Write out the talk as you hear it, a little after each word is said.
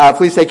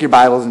Please take your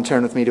Bibles and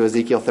turn with me to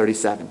Ezekiel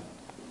 37.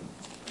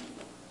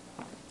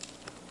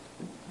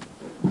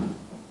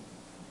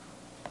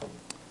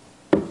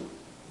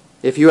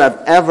 If you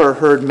have ever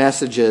heard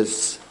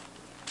messages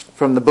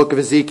from the book of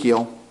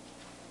Ezekiel,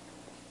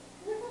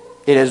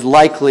 it is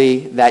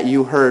likely that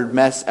you heard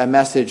a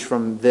message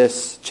from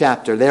this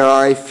chapter. There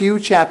are a few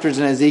chapters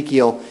in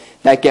Ezekiel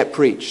that get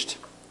preached.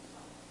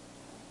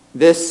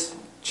 This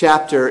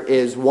chapter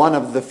is one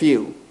of the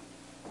few.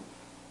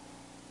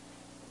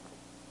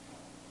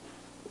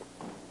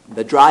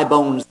 The dry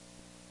bones.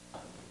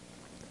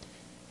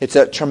 It's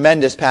a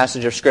tremendous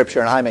passage of Scripture,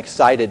 and I'm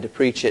excited to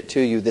preach it to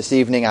you this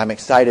evening. I'm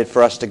excited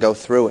for us to go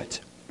through it.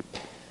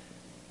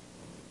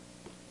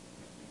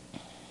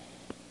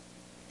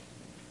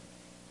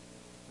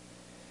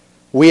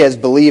 We as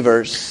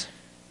believers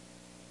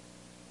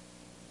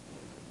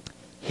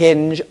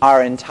hinge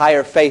our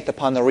entire faith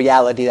upon the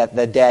reality that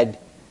the dead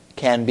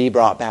can be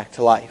brought back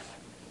to life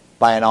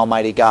by an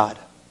almighty God.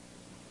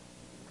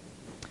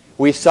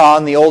 We saw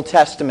in the Old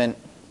Testament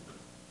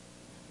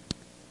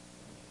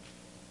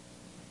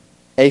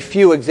a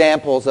few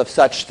examples of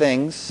such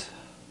things.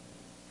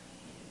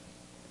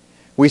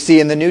 We see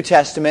in the New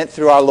Testament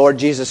through our Lord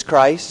Jesus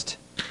Christ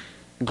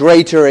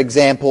greater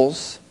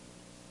examples.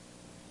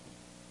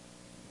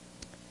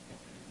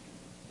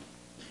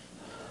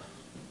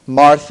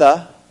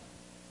 Martha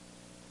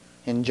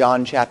in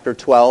John chapter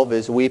 12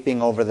 is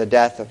weeping over the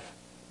death of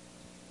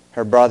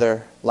her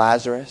brother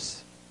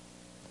Lazarus.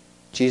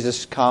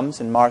 Jesus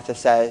comes and Martha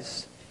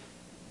says,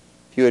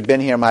 "If you had been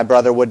here, my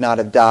brother would not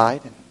have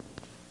died."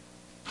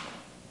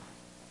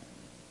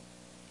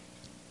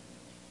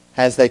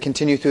 As they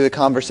continue through the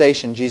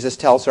conversation, Jesus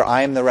tells her,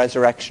 "I am the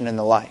resurrection and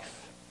the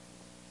life.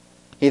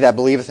 He that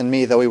believeth in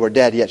me, though he were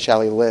dead, yet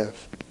shall he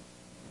live."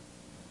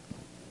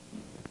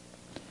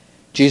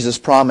 Jesus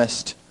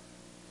promised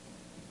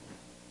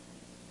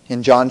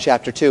in John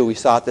chapter 2, we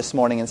saw it this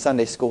morning in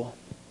Sunday school.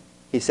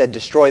 He said,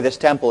 "Destroy this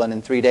temple, and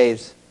in 3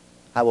 days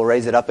I will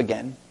raise it up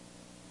again."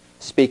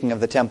 Speaking of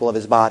the temple of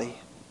his body.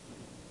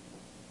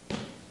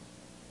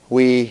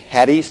 We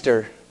had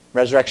Easter,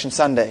 Resurrection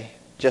Sunday,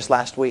 just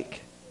last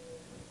week.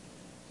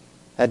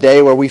 A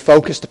day where we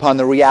focused upon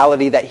the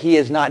reality that He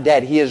is not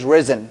dead. He is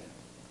risen,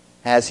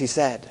 as He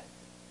said.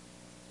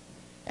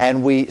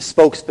 And we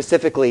spoke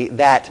specifically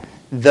that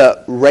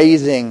the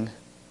raising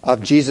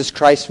of Jesus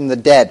Christ from the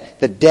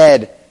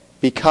dead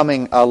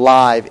becoming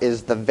alive,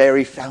 is the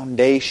very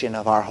foundation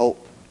of our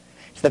hope.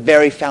 It's the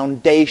very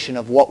foundation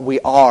of what we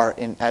are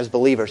as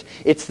believers.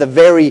 It's the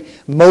very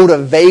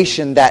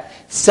motivation that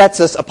sets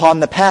us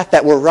upon the path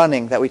that we're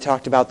running, that we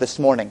talked about this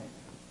morning.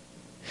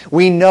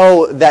 We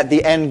know that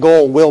the end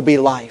goal will be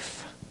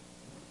life.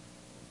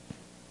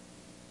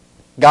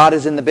 God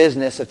is in the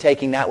business of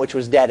taking that which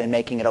was dead and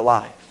making it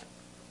alive.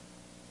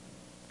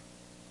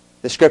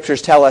 The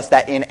Scriptures tell us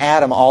that in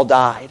Adam all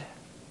died.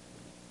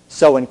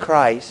 So in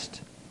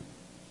Christ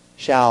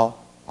shall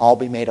all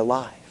be made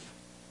alive.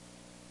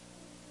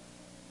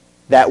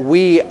 That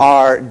we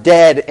are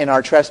dead in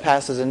our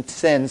trespasses and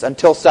sins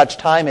until such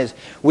time as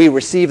we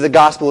receive the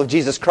gospel of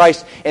Jesus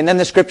Christ. And then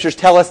the Scriptures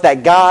tell us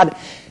that God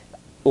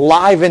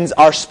livens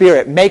our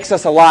spirit, makes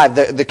us alive.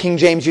 The King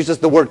James uses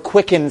the word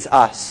quickens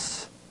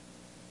us.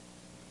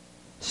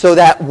 So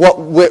that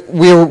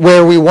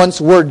where we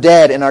once were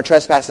dead in our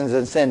trespasses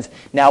and sins,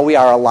 now we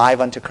are alive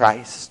unto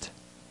Christ.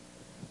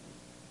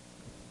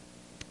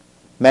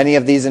 Many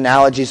of these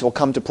analogies will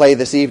come to play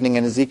this evening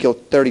in Ezekiel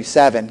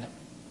 37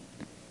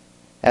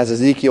 as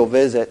Ezekiel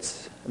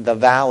visits the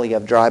valley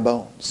of dry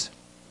bones.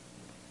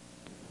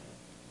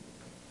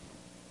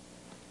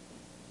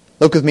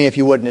 Look with me, if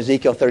you would, in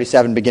Ezekiel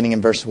 37, beginning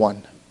in verse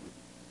 1.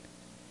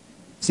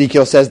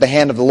 Ezekiel says, "The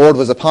hand of the Lord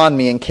was upon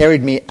me, and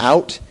carried me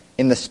out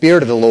in the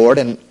spirit of the Lord,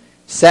 and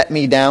set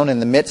me down in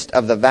the midst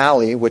of the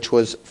valley, which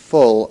was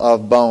full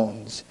of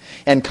bones,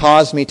 and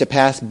caused me to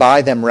pass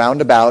by them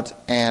round about,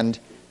 and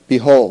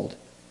behold,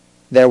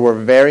 there were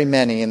very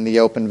many in the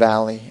open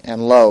valley,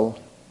 and lo,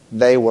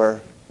 they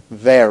were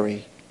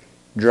very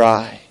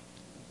dry."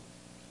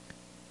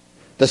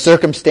 The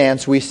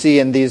circumstance we see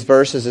in these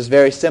verses is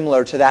very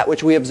similar to that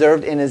which we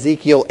observed in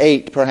Ezekiel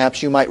 8.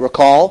 Perhaps you might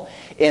recall,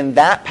 in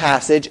that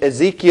passage,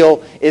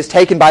 Ezekiel is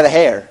taken by the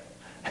hair.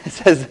 It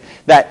says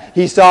that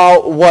he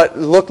saw what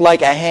looked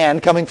like a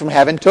hand coming from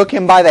heaven, took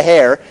him by the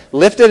hair,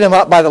 lifted him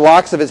up by the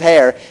locks of his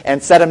hair,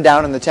 and set him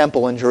down in the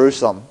temple in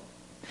Jerusalem.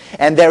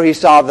 And there he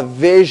saw the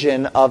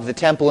vision of the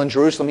temple in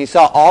Jerusalem. He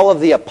saw all of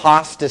the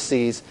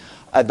apostasies,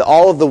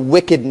 all of the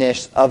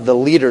wickedness of the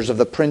leaders, of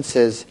the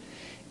princes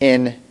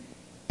in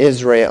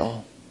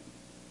Israel.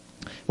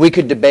 We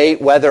could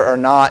debate whether or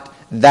not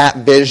that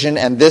vision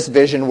and this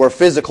vision were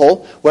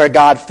physical, where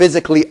God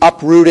physically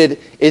uprooted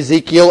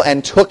Ezekiel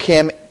and took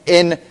him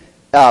in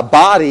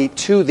body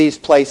to these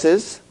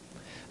places.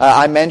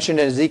 I mentioned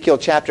in Ezekiel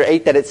chapter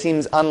 8 that it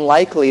seems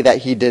unlikely that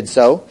he did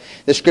so.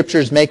 The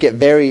Scriptures make it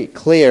very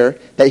clear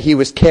that he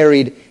was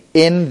carried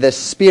in the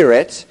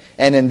Spirit.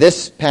 And in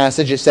this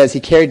passage it says, "He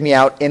carried me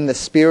out in the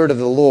Spirit of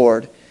the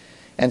Lord."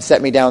 and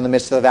set me down in the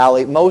midst of the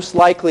valley. Most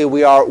likely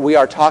we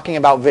are talking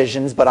about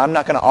visions, but I'm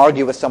not going to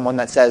argue with someone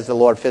that says the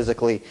Lord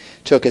physically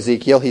took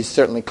Ezekiel. He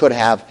certainly could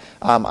have.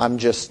 I'm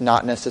just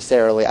not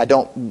necessarily. I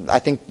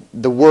think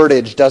the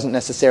wordage doesn't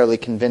necessarily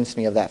convince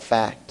me of that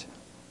fact.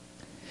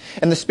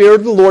 And the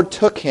Spirit of the Lord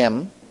took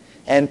him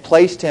and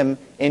placed him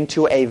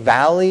into a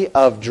valley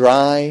of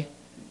dry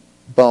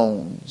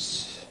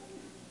bones.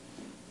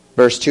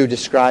 Verse 2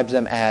 describes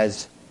them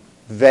as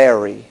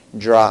very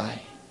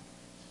dry.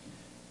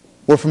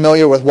 We're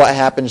familiar with what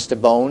happens to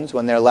bones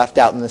when they're left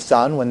out in the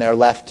sun, when they're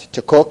left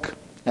to cook,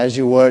 as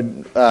you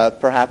would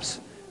perhaps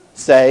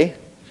say.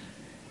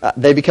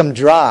 They become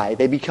dry.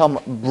 They become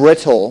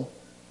brittle.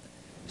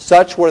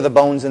 Such were the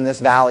bones in this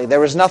valley. There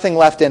was nothing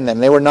left in them.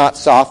 They were not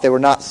soft. They were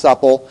not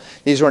supple.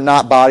 These were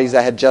not bodies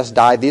that had just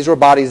died. These were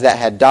bodies that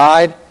had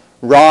died,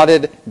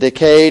 rotted,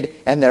 decayed,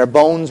 and their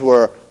bones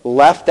were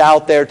left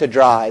out there to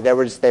dry. They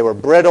were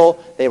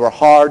brittle. They were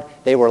hard.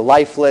 They were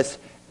lifeless.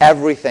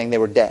 Everything. They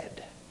were dead.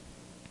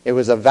 It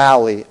was a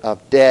valley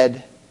of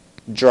dead,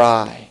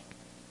 dry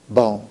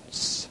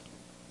bones.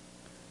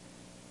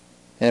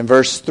 And in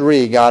verse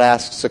 3, God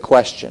asks a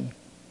question.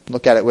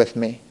 Look at it with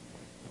me.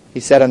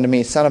 He said unto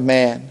me, Son of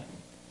man,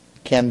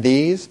 can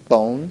these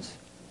bones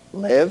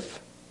live?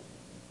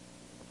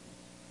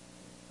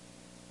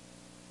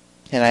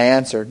 And I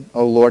answered,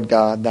 O Lord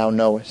God, thou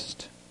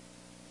knowest.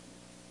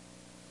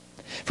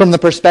 From the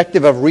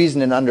perspective of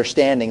reason and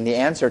understanding, the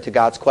answer to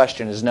God's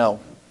question is no.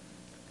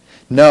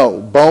 No,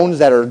 bones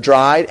that are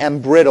dried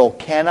and brittle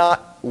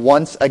cannot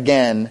once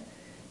again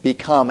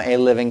become a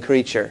living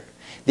creature.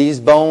 These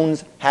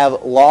bones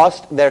have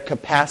lost their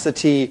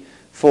capacity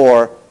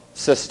for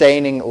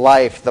sustaining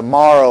life. The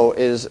marrow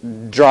is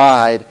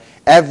dried.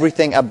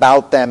 Everything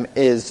about them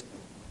is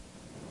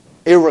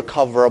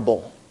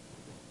irrecoverable.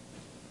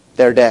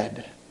 They're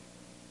dead.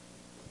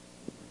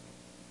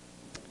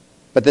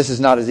 But this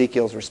is not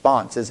Ezekiel's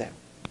response, is it?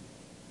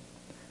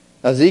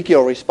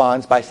 Ezekiel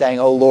responds by saying,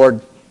 O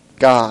Lord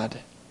God,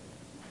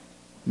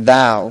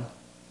 thou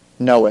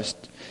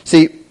knowest.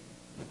 See,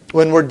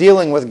 when we're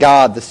dealing with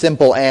God, the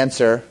simple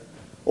answer,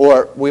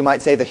 or we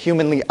might say the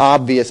humanly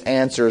obvious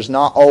answer, is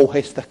not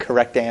always the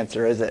correct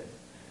answer, is it?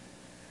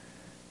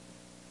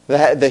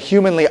 The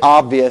humanly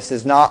obvious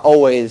is not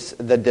always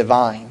the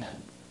divine.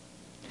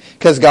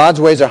 Because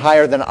God's ways are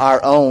higher than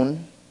our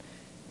own.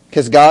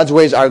 Because God's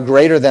ways are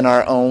greater than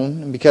our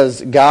own.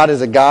 Because God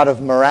is a God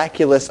of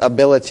miraculous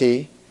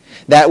ability.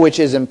 That which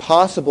is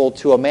impossible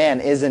to a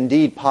man is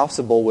indeed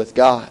possible with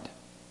God.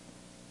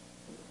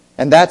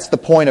 And that's the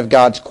point of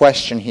God's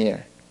question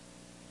here.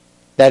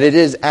 That it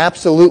is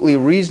absolutely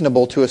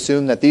reasonable to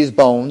assume that these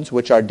bones,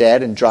 which are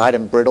dead and dried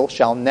and brittle,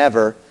 shall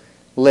never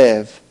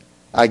live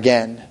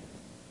again.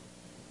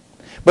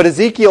 But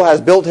Ezekiel has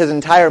built his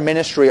entire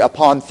ministry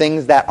upon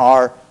things that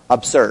are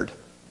absurd,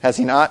 has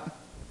he not?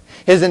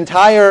 His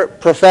entire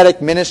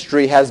prophetic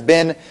ministry has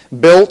been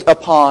built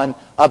upon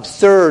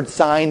absurd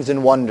signs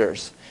and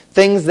wonders.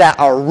 Things that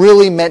are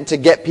really meant to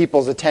get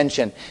people's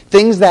attention.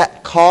 Things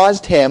that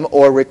caused him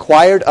or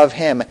required of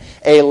him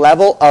a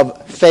level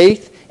of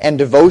faith and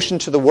devotion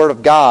to the Word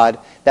of God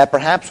that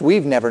perhaps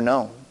we've never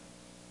known.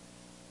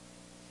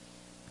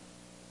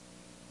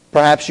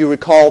 Perhaps you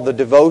recall the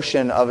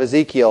devotion of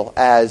Ezekiel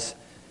as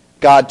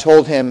God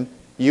told him,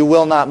 you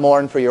will not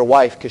mourn for your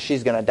wife because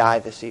she's going to die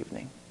this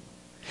evening.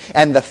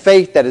 And the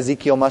faith that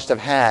Ezekiel must have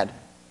had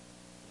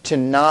to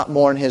not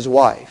mourn his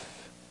wife.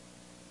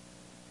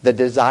 The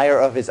desire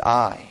of his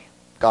eye,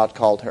 God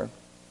called her,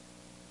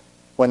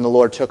 when the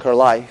Lord took her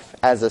life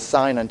as a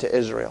sign unto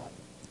Israel.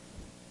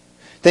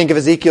 Think of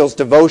Ezekiel's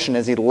devotion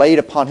as he laid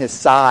upon his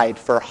side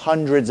for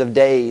hundreds of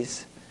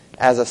days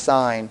as a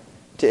sign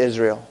to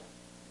Israel.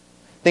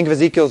 Think of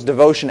Ezekiel's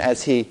devotion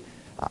as he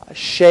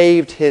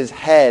shaved his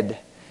head,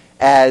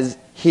 as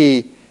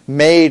he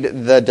made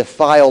the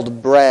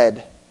defiled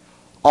bread.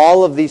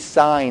 All of these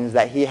signs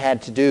that he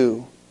had to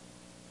do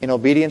in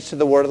obedience to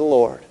the word of the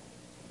Lord.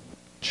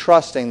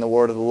 Trusting the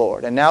word of the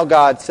Lord. And now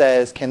God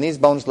says, can these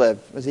bones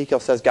live? Ezekiel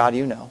says, God,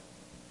 you know.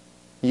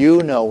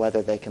 You know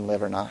whether they can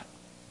live or not.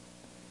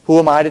 Who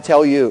am I to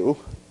tell you?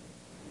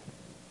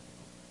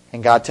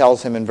 And God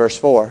tells him in verse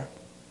 4,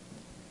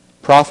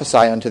 prophesy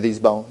unto these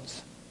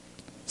bones.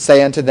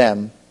 Say unto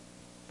them,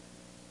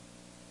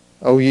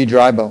 O ye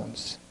dry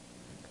bones,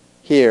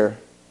 hear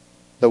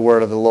the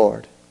word of the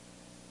Lord.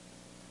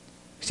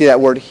 See,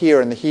 that word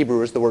here in the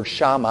Hebrew is the word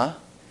shama.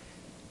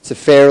 It's a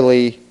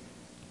fairly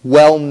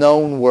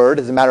well-known word.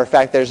 As a matter of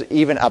fact, there's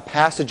even a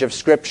passage of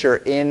Scripture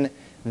in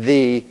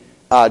the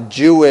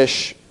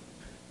Jewish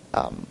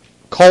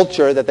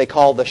culture that they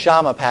call the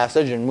Shammah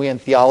passage, and we in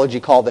theology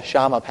call the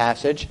Shammah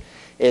passage.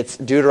 It's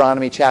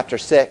Deuteronomy chapter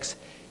 6.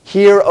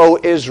 Hear, O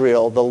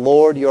Israel, the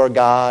Lord your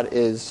God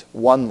is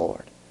one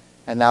Lord,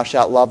 and thou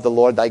shalt love the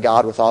Lord thy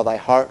God with all thy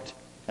heart,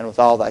 and with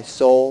all thy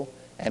soul,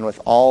 and with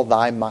all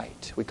thy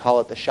might. We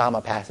call it the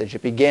Shammah passage.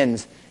 It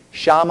begins,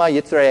 Shama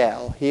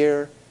Yisrael,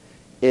 hear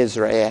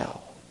Israel.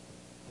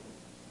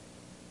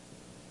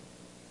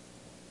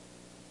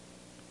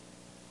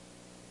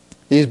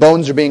 These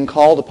bones are being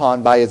called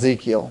upon by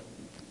Ezekiel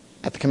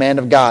at the command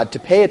of God, to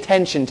pay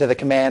attention to the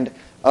command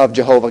of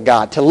Jehovah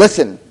God, to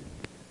listen. Do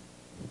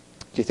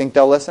you think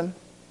they'll listen?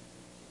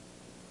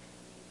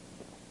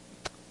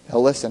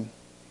 They'll listen.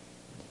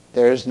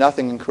 There is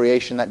nothing in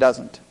creation that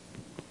doesn't,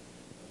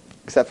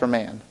 except for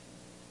man.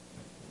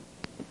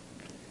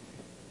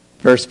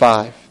 Verse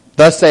 5.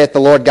 Thus saith the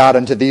Lord God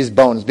unto these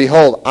bones,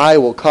 Behold, I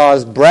will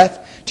cause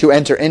breath to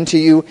enter into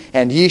you,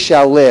 and ye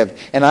shall live.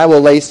 And I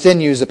will lay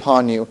sinews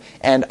upon you,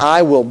 and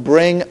I will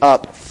bring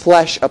up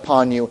flesh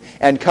upon you,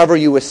 and cover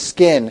you with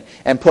skin,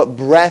 and put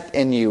breath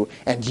in you,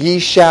 and ye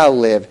shall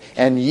live,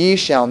 and ye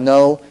shall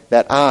know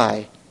that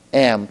I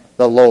am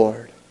the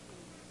Lord.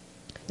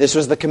 This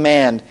was the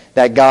command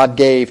that God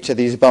gave to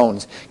these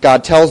bones.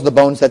 God tells the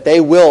bones that they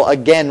will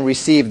again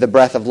receive the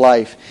breath of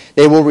life.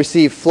 They will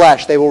receive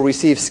flesh. They will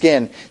receive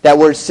skin. That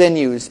word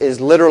sinews is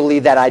literally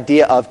that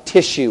idea of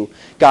tissue.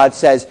 God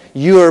says,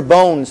 you are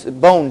bones,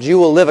 you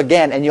will live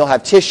again, and you'll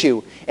have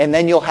tissue. And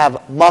then you'll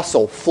have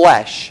muscle,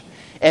 flesh.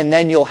 And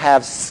then you'll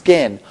have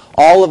skin.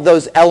 All of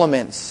those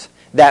elements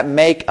that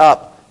make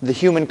up the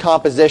human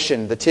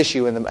composition, the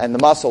tissue and the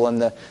muscle and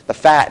the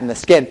fat and the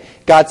skin.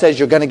 God says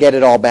you're going to get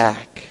it all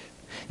back.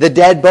 The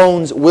dead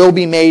bones will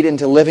be made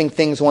into living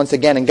things once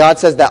again. And God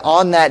says that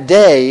on that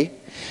day,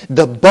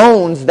 the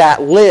bones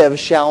that live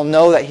shall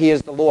know that He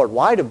is the Lord.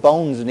 Why do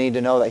bones need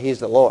to know that He's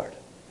the Lord?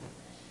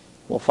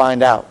 We'll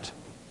find out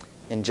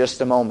in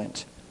just a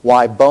moment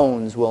why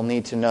bones will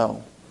need to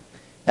know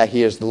that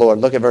He is the Lord.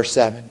 Look at verse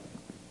 7.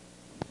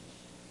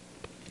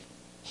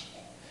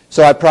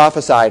 So I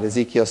prophesied,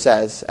 Ezekiel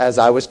says, as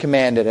I was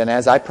commanded. And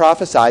as I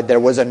prophesied, there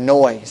was a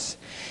noise.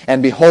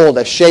 And behold,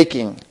 a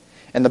shaking.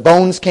 And the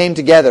bones came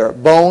together,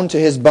 bone to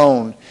his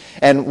bone.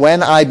 And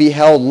when I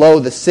beheld, lo,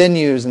 the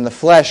sinews and the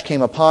flesh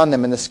came upon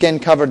them, and the skin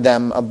covered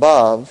them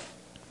above,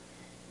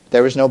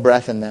 there was no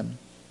breath in them.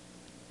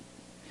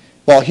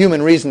 While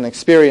human reason and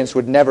experience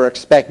would never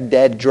expect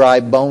dead, dry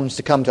bones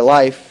to come to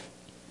life,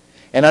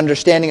 an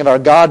understanding of our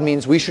God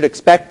means we should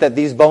expect that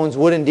these bones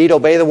would indeed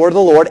obey the word of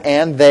the Lord,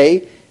 and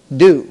they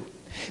do.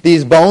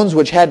 These bones,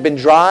 which had been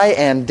dry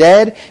and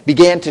dead,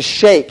 began to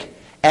shake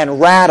and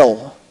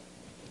rattle.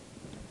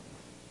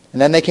 And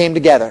then they came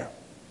together,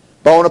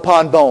 bone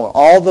upon bone,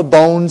 all the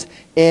bones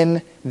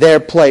in their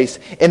place.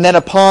 And then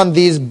upon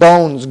these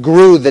bones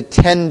grew the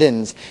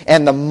tendons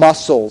and the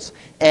muscles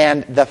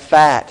and the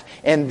fat.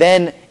 And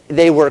then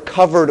they were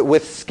covered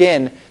with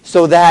skin,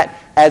 so that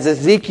as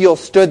Ezekiel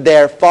stood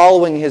there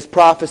following his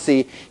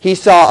prophecy, he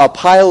saw a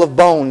pile of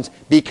bones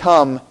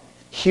become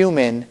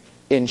human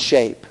in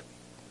shape.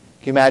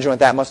 Can you imagine what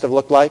that must have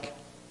looked like?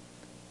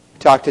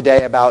 Talk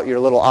today about your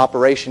little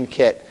operation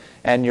kit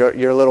and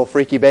your little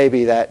freaky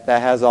baby that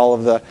has all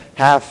of the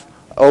half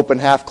open,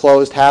 half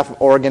closed, half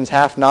organs,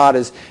 half not,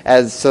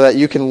 as so that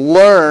you can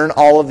learn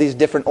all of these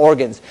different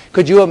organs.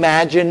 Could you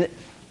imagine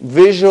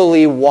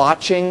visually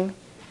watching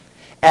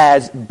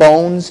as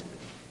bones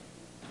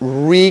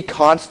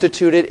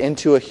reconstituted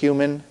into a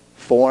human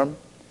form?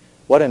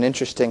 What an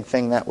interesting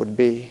thing that would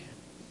be.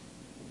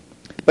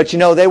 But you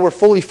know, they were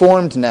fully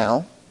formed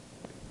now,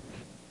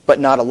 but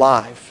not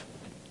alive.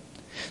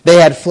 They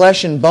had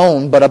flesh and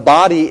bone, but a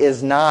body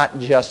is not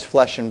just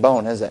flesh and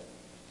bone, is it?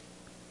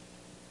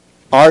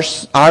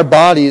 Our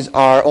bodies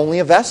are only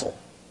a vessel.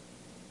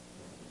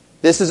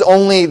 This is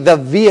only the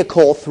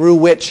vehicle through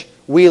which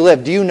we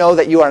live. Do you know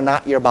that you are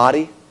not your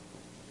body?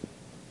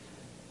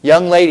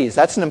 Young ladies,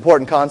 that's an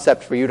important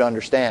concept for you to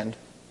understand.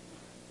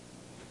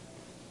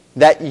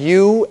 That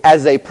you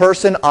as a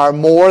person are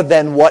more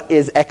than what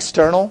is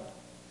external.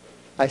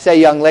 I say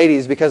young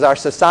ladies because our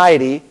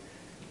society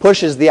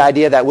pushes the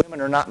idea that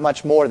women are not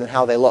much more than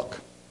how they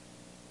look.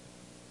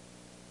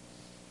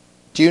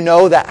 Do you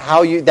know that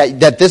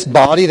that this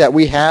body that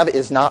we have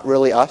is not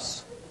really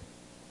us?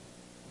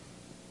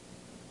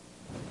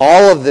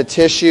 All of the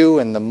tissue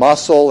and the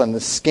muscle and the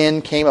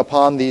skin came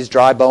upon these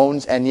dry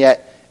bones, and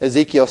yet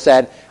Ezekiel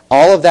said,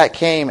 all of that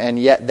came, and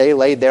yet they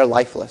laid there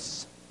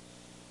lifeless.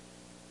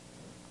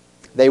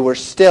 They were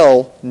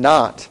still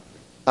not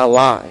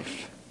alive.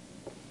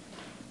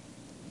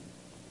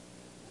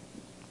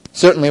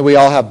 Certainly we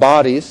all have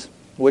bodies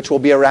which will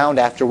be around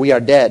after we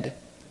are dead.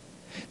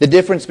 The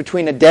difference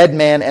between a dead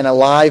man and a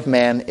live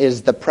man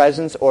is the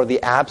presence or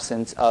the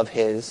absence of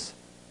his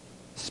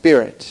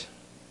spirit.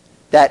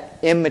 That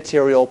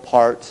immaterial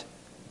part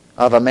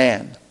of a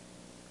man.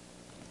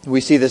 We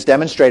see this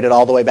demonstrated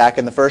all the way back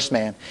in the first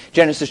man.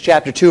 Genesis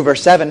chapter 2,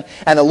 verse 7,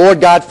 and the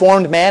Lord God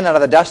formed man out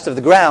of the dust of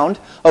the ground.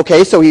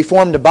 Okay, so He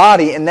formed a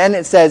body, and then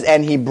it says,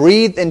 and He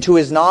breathed into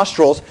his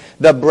nostrils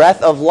the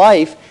breath of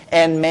life,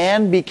 and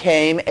man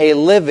became a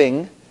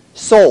living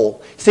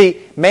soul.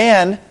 See,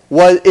 man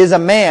is a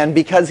man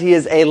because he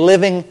is a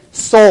living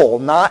soul,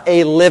 not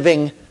a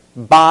living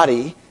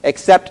body,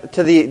 except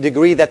to the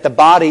degree that the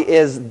body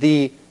is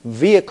the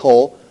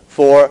vehicle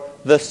for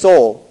the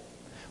soul.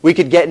 We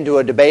could get into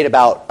a debate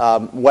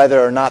about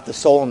whether or not the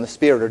soul and the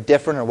spirit are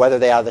different or whether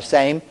they are the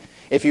same.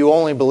 If you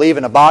only believe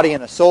in a body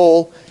and a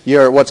soul,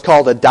 you're what's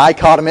called a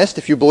dichotomist.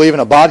 If you believe in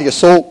a body, a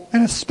soul,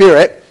 and a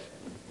spirit,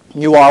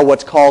 you are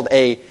what's called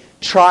a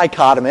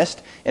trichotomist.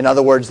 In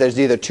other words, there's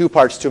either 2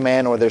 parts to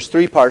man or there's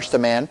 3 parts to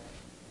man.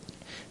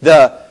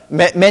 The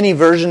many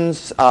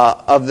versions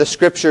of the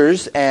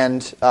Scriptures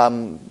and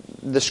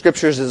the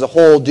Scriptures as a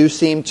whole do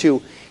seem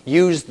to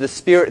use the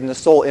spirit and the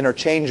soul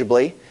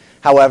interchangeably.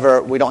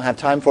 However, we don't have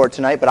time for it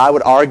tonight, but I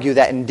would argue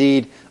that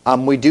indeed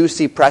we do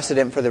see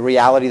precedent for the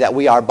reality that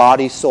we are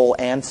body, soul,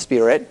 and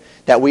spirit,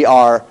 that we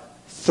are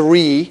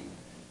 3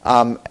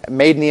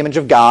 made in the image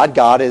of God.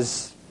 God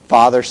is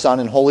Father, Son,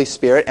 and Holy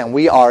Spirit, and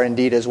we are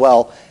indeed as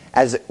well,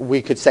 as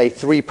we could say,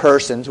 3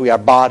 persons. We are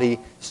body,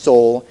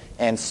 soul,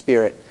 and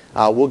spirit.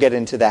 We'll get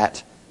into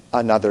that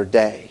another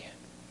day.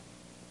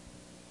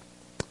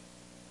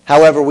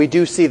 However, we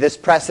do see this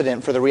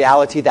precedent for the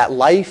reality that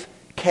life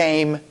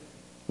came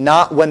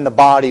not when the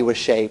body was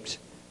shaped,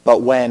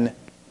 but when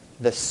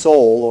the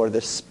soul or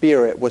the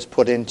spirit was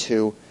put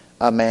into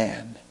a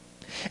man.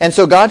 And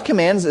so God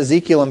commands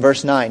Ezekiel in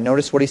verse 9.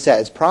 Notice what he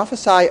says.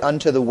 Prophesy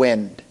unto the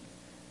wind.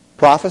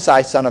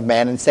 Prophesy, son of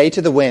man, and say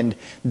to the wind,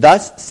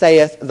 Thus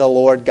saith the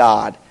Lord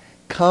God,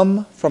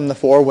 Come from the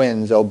 4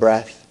 winds, O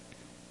breath,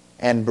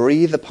 and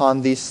breathe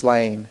upon these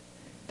slain,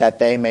 that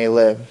they may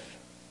live.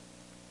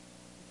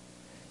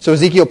 So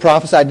Ezekiel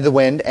prophesied to the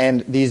wind,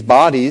 and these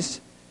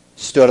bodies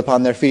stood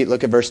upon their feet.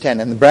 Look at verse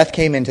 10. And the breath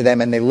came into them,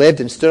 and they lived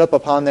and stood up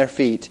upon their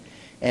feet,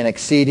 an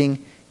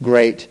exceeding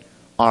great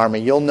army.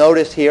 You'll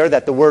notice here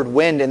that the word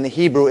wind in the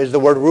Hebrew is the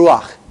word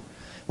ruach.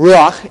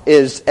 Ruach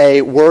is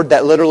a word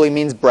that literally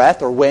means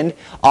breath or wind,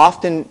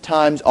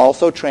 oftentimes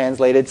also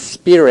translated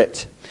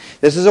spirit.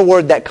 This is a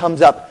word that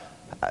comes up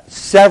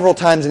several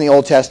times in the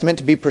Old Testament.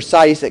 To be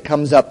precise, it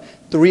comes up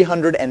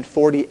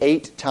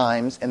 348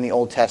 times in the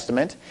Old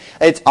Testament.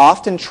 It's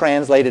often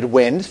translated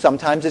wind.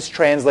 Sometimes it's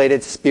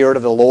translated Spirit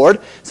of the Lord.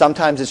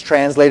 Sometimes it's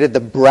translated the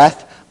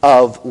breath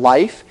of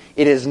life.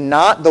 It is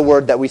not the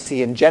word that we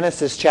see in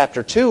Genesis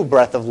chapter 2,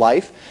 breath of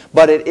life,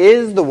 but it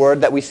is the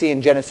word that we see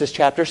in Genesis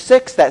chapter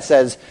 6 that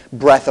says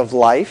breath of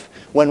life,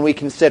 when we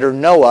consider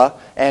Noah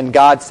and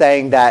God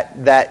saying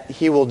that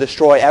he will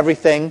destroy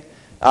everything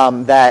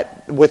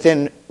that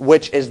within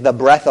which is the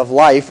breath of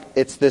life.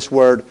 It's this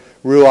word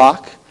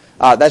ruach.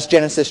 That's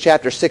Genesis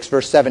chapter 6,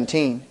 verse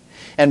 17.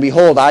 And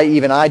behold,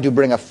 I do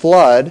bring a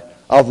flood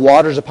of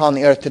waters upon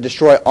the earth to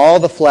destroy all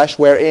the flesh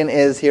wherein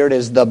is, here it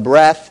is, the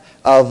breath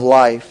of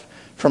life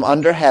from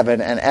under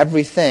heaven, and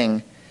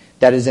everything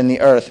that is in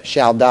the earth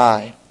shall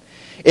die.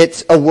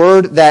 It's a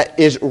word that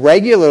is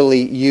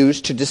regularly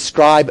used to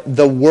describe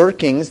the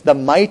workings, the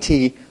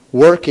mighty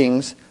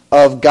workings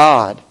of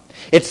God.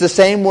 It's the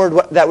same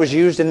word that was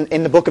used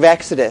in the book of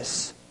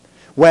Exodus.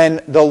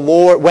 When the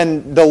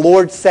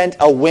Lord sent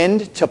a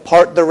wind to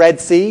part the Red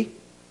Sea,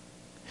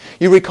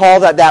 you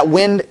recall that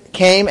wind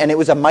came and it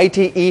was a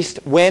mighty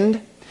east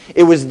wind.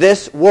 It was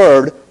this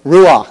word,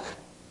 ruach.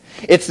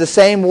 It's the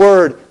same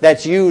word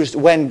that's used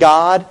when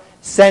God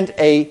sent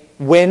a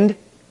wind,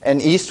 an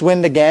east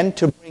wind again,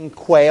 to bring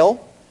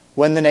quail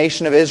when the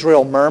nation of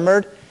Israel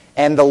murmured.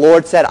 And the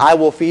Lord said, I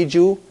will feed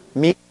you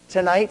meat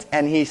tonight.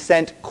 And he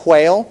sent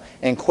quail,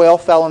 and quail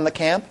fell in the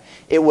camp.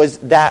 It was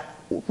that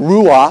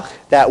ruach,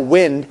 that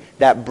wind,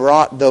 that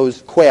brought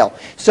those quail.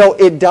 So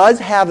it does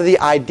have the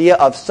idea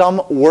of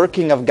some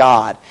working of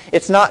God.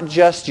 It's not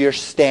just your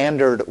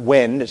standard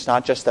wind. It's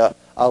not just a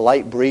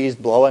light breeze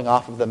blowing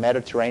off of the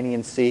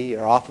Mediterranean Sea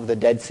or off of the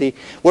Dead Sea.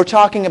 We're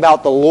talking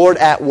about the Lord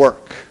at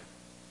work.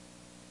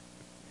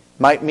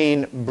 Might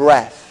mean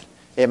breath.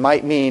 It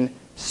might mean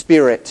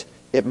spirit.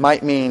 It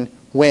might mean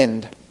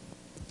wind.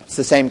 It's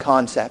the same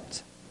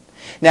concept.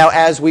 Now,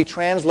 as we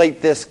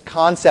translate this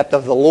concept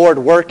of the Lord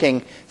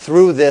working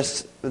through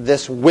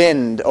this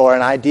wind, or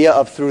an idea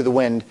of through the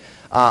wind,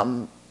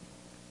 I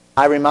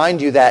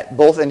remind you that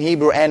both in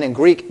Hebrew and in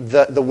Greek,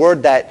 the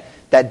word that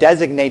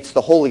designates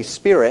the Holy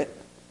Spirit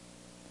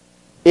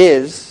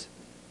is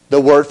the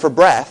word for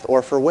breath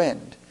or for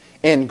wind.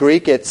 In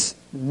Greek, it's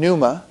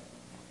pneuma.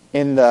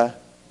 In the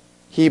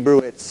Hebrew,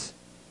 it's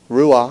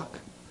ruach.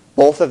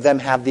 Both of them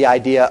have the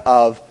idea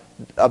of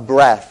a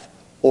breath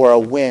or a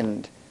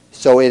wind.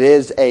 So it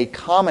is a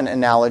common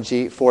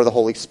analogy for the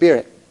Holy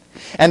Spirit.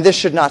 And this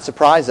should not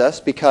surprise us,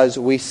 because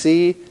we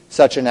see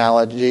such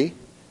analogy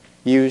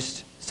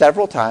used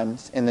several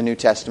times in the New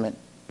Testament.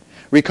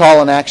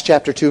 Recall in Acts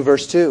chapter 2,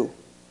 verse 2.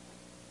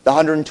 The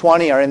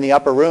 120 are in the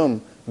upper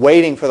room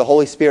waiting for the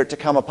Holy Spirit to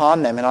come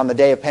upon them. And on the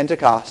day of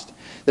Pentecost,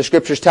 the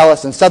Scriptures tell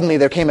us, and suddenly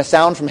there came a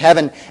sound from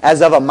heaven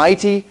as of a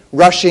mighty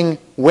rushing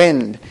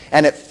wind,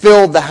 and it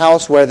filled the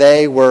house where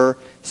they were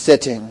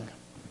sitting.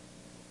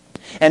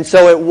 And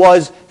so it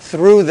was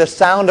through the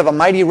sound of a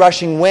mighty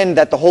rushing wind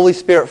that the Holy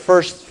Spirit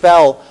first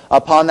fell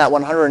upon that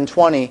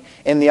 120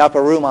 in the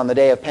upper room on the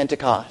day of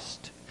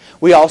Pentecost.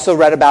 We also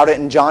read about it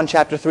in John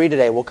chapter 3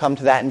 today. We'll come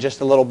to that in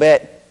just a little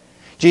bit.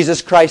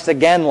 Jesus Christ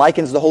again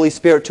likens the Holy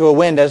Spirit to a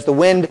wind. As the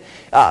wind,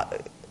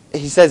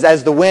 he says,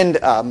 as the wind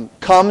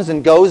comes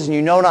and goes, and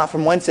you know not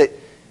from whence it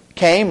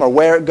came or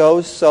where it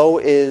goes, so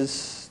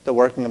is the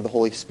working of the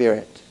Holy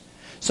Spirit.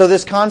 So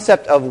this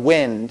concept of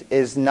wind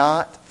is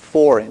not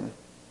foreign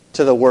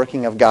to the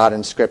working of God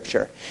in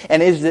Scripture?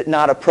 And is it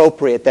not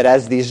appropriate that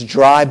as these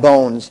dry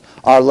bones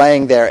are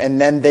laying there and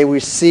then they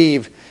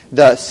receive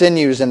the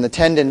sinews and the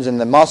tendons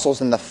and the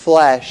muscles and the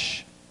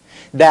flesh,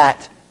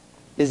 that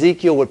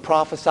Ezekiel would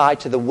prophesy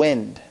to the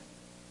wind,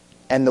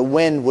 and the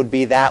wind would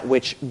be that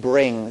which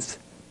brings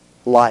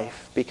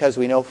life, because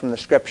we know from the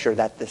Scripture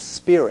that the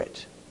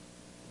Spirit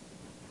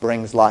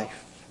brings life.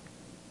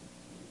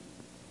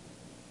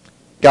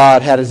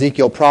 God had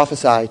Ezekiel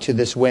prophesy to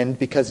this wind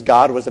because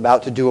God was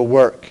about to do a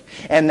work.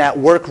 And that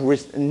work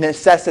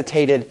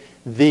necessitated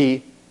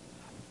the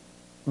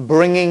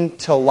bringing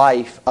to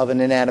life of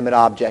an inanimate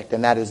object.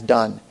 And that is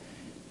done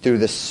through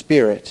the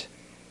Spirit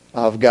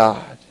of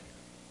God.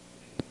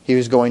 He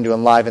was going to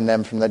enliven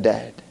them from the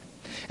dead.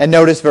 And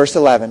notice verse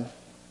 11.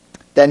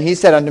 Then he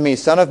said unto me,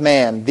 Son of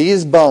man,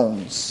 these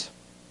bones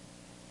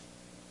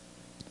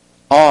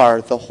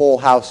are the whole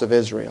house of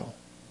Israel.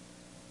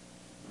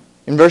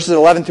 In verses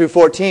 11 through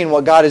 14,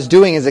 what God is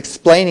doing is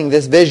explaining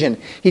this vision.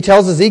 He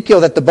tells Ezekiel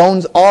that the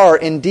bones are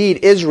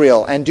indeed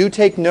Israel, and do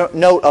take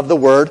note of the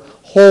word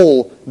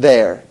whole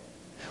there.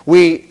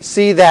 We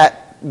see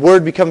that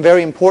word become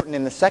very important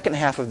in the second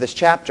half of this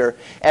chapter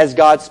as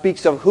God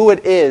speaks of who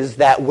it is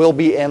that will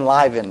be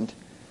enlivened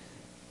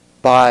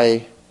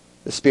by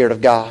the Spirit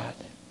of God.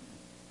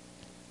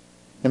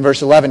 In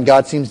verse 11,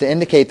 God seems to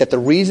indicate that the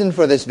reason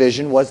for this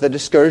vision was the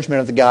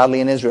discouragement of the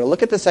godly in Israel.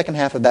 Look at the second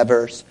half of that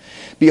verse.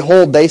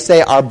 Behold, they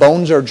say, our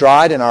bones are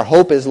dried and our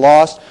hope is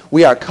lost.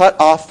 We are cut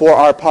off for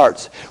our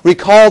parts.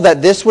 Recall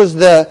that this was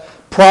the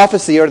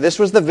prophecy, or this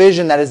was the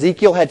vision that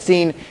Ezekiel had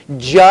seen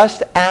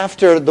just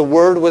after the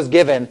word was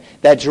given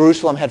that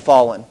Jerusalem had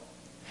fallen,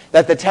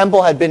 that the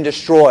temple had been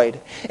destroyed.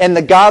 And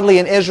the godly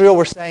in Israel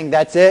were saying,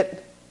 that's it.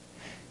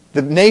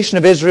 The nation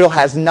of Israel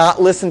has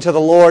not listened to the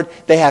Lord.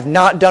 They have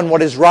not done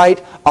what is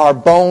right. Our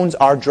bones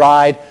are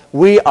dried.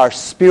 We are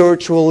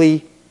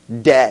spiritually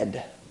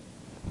dead.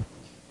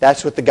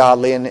 That's what the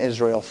godly in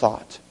Israel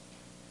thought.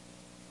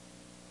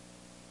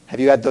 Have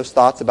you had those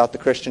thoughts about the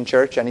Christian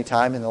church any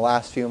time in the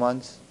last few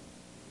months?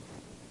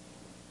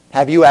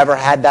 Have you ever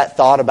had that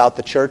thought about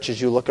the church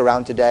as you look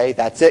around today?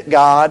 That's it,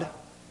 God.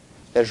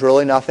 There's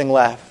really nothing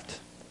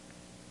left.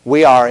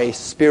 We are a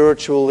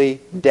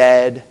spiritually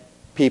dead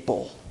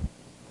people.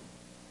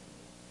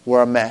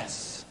 We're a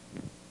mess.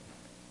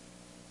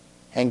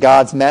 And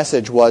God's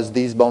message was,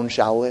 these bones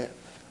shall live.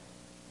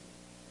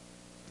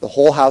 The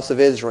whole house of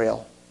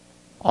Israel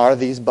are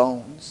these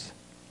bones.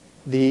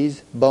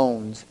 These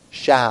bones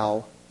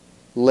shall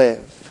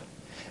live.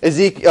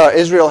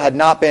 Israel had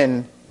not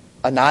been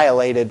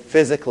annihilated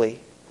physically,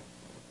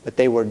 but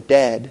they were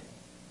dead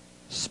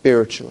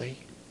spiritually.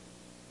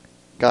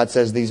 God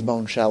says these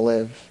bones shall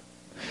live.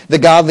 The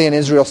godly in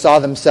Israel saw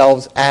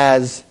themselves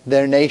as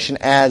their nation,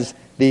 as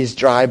these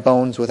dry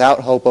bones without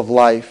hope of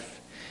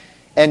life.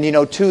 And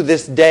to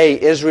this day,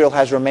 Israel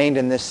has remained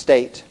in this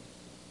state.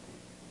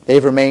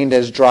 They've remained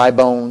as dry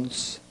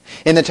bones.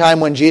 In the time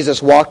when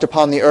Jesus walked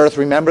upon the earth,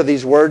 remember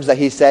these words that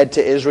he said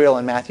to Israel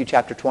in Matthew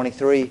chapter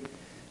 23,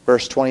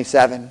 verse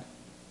 27.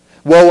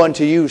 Woe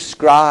unto you,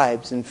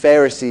 scribes and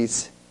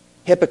Pharisees,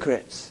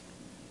 hypocrites!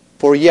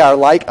 For ye are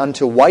like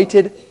unto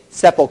whited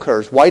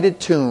sepulchres,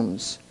 whited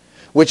tombs,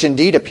 which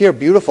indeed appear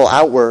beautiful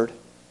outward,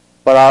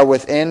 but are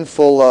within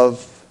full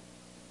of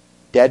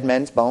dead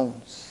men's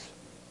bones,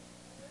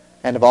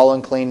 and of all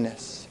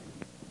uncleanness.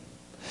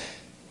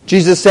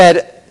 Jesus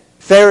said,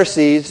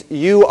 Pharisees,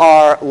 you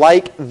are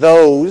like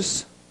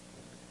those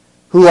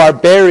who are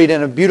buried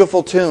in a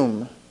beautiful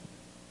tomb.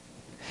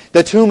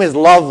 The tomb is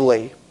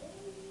lovely.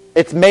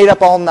 It's made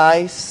up all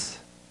nice.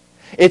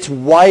 It's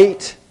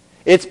white.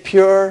 It's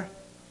pure.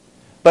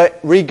 But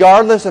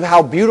regardless of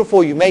how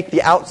beautiful you make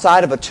the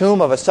outside of a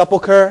tomb, of a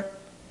sepulcher,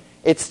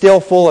 it's still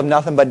full of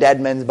nothing but dead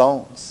men's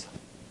bones.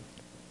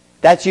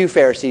 That's you,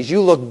 Pharisees.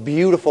 You look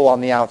beautiful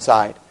on the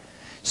outside.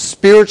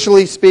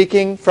 Spiritually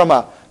speaking, from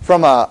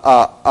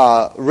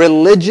a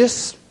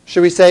religious,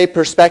 should we say,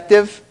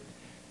 perspective,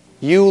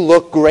 you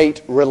look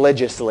great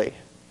religiously.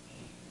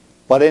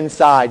 But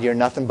inside, you're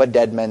nothing but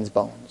dead men's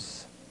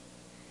bones.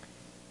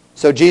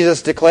 So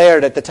Jesus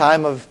declared at the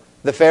time of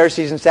the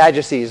Pharisees and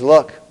Sadducees,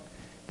 look,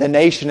 the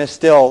nation is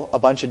still a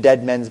bunch of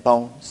dead men's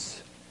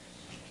bones.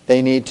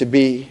 They need to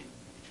be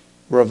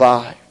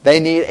revived. They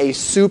need a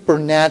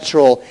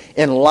supernatural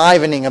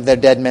enlivening of their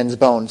dead men's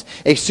bones.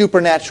 A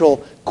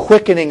supernatural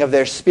quickening of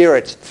their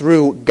spirits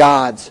through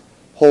God's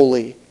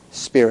Holy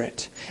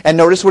Spirit. And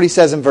notice what he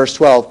says in verse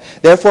 12.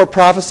 Therefore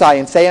prophesy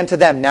and say unto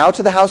them, now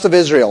to the house of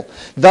Israel,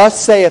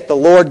 thus saith the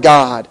Lord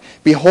God,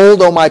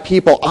 behold, O my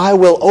people, I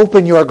will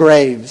open your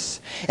graves,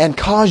 and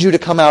cause you to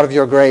come out of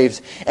your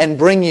graves, and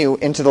bring you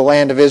into the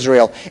land of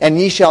Israel. And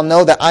ye shall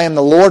know that I am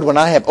the Lord, when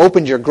I have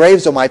opened your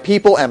graves, O my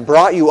people, and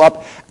brought you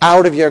up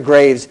out of your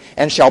graves,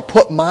 and shall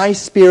put my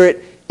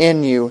spirit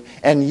in you,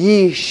 and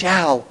ye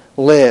shall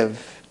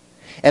live.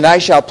 And I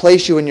shall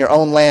place you in your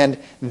own land.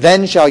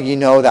 Then shall ye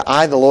know that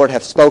I, the Lord,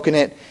 have spoken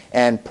it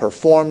and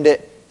performed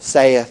it,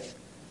 saith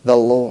the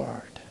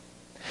Lord.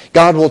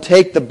 God will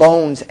take the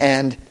bones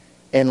and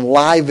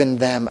enliven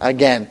them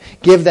again.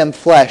 Give them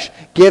flesh.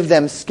 Give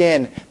them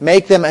skin.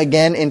 Make them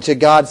again into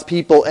God's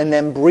people, and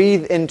then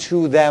breathe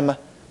into them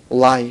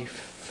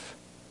life.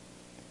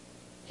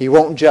 He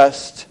won't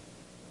just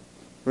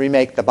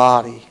remake the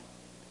body.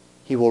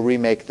 He will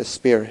remake the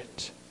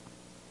spirit.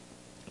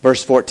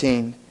 Verse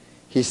 14,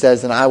 he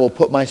says, "And I will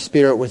put my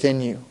spirit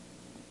within you,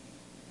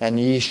 and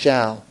ye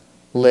shall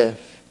live."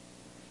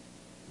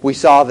 We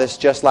saw this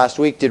just last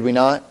week, did we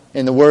not?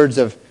 In the words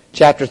of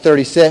chapter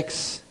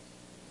 36,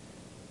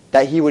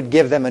 that He would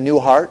give them a new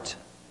heart,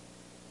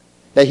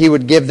 that He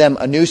would give them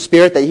a new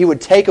spirit, that He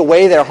would take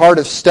away their heart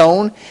of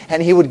stone,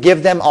 and He would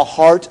give them a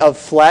heart of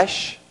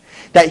flesh,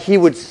 that He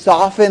would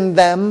soften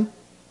them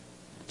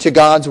to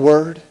God's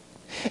Word.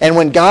 And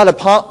when God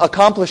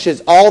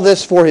accomplishes all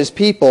this for His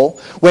people,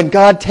 when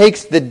God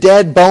takes the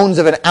dead bones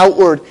of an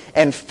outward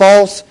and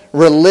false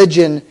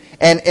religion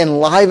and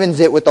enlivens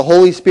it with the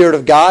Holy Spirit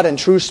of God and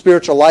true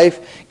spiritual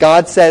life,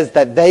 God says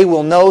that they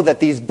will know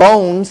that these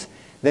bones,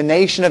 the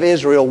nation of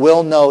Israel,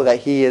 will know that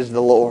He is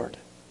the Lord.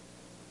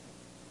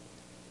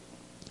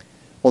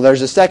 Well,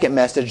 there's a second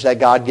message that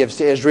God gives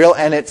to Israel,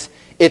 and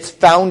it's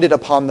founded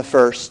upon the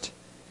first.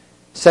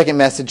 Second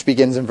message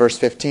begins in verse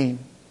 15.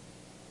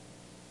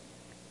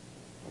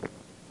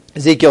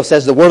 Ezekiel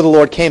says, "The word of the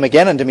Lord came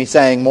again unto me,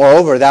 saying,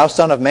 Moreover, thou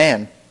son of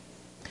man,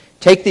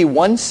 take thee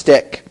one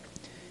stick,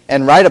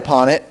 and write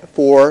upon it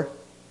for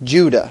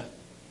Judah.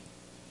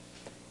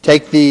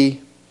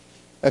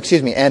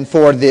 And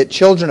for the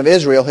children of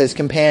Israel, his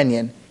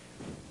companion.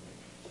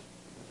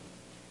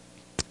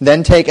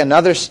 Then take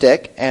another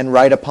stick, and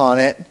write upon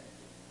it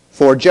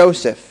for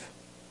Joseph,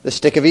 the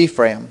stick of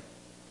Ephraim,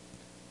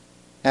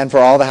 and for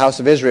all the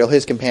house of Israel,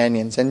 his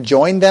companions, and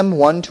join them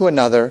one to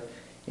another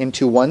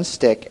into one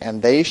stick,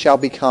 and they shall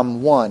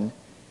become one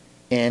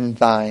in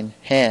thine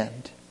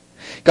hand."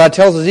 God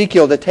tells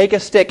Ezekiel to take a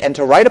stick and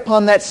to write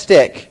upon that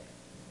stick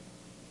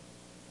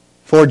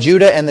for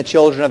Judah and the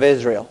children of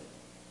Israel,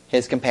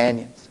 his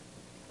companions.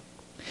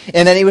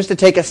 And then he was to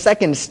take a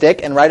second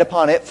stick and write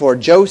upon it for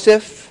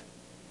Joseph,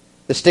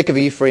 the stick of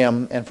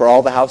Ephraim, and for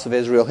all the house of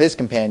Israel, his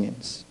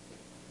companions.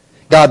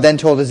 God then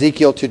told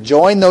Ezekiel to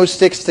join those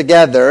sticks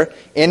together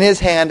in his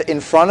hand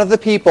in front of the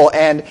people.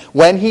 And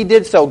when he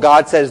did so,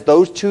 God says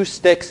those two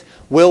sticks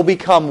will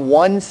become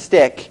one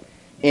stick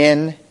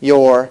in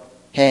your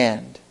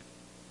hand.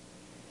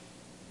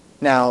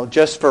 Now,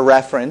 just for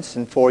reference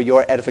and for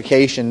your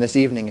edification this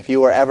evening, if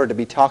you were ever to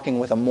be talking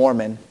with a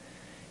Mormon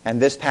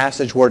and this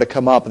passage were to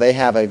come up, they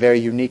have a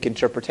very unique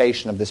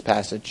interpretation of this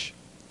passage.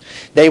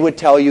 They would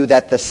tell you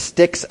that the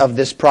sticks of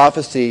this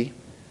prophecy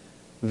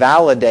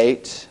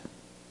validate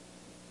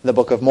the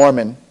Book of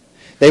Mormon.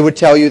 They would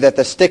tell you that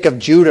the stick of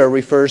Judah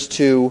refers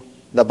to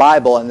the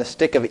Bible and the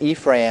stick of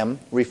Ephraim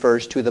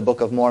refers to the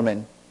Book of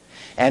Mormon.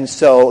 And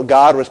so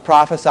God was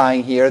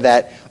prophesying here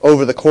that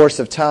over the course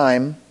of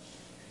time,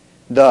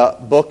 the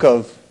Book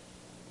of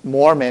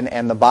Mormon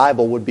and the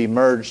Bible would be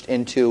merged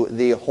into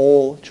the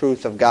whole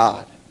truth of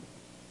God.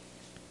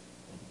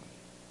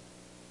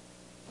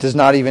 It does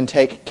not even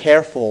take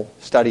careful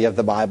study of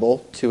the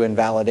Bible to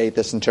invalidate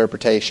this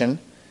interpretation.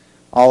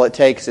 All it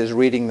takes is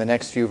reading the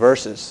next few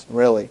verses,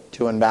 really,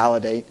 to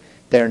invalidate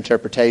their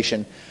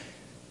interpretation.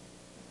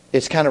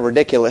 It's kind of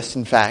ridiculous,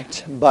 in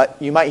fact, but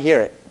you might hear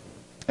it.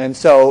 And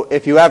so,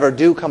 if you ever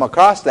do come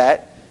across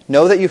that,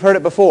 know that you've heard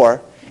it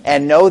before,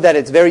 and know that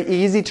it's very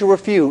easy to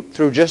refute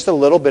through just a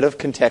little bit of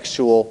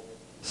contextual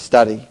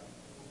study.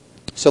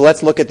 So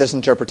let's look at this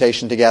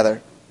interpretation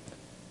together.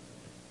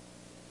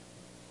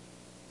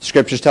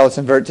 Scriptures tell us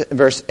in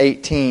verse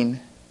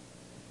 18,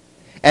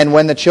 "And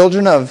when the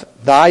children of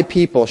thy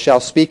people shall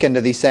speak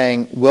unto thee,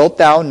 saying, Wilt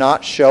thou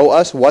not show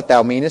us what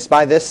thou meanest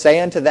by this? Say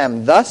unto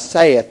them, Thus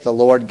saith the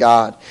Lord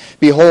God,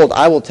 Behold,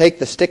 I will take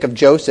the stick of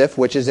Joseph,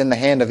 which is in the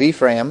hand of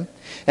Ephraim,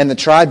 and the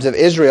tribes of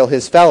Israel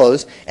his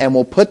fellows, and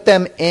will put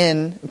them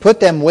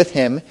with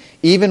him,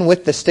 even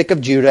with the stick of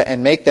Judah,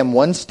 and make them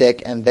one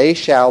stick, and they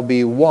shall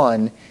be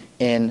one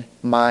in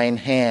mine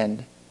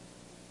hand."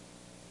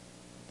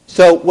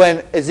 So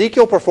when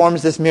Ezekiel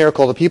performs this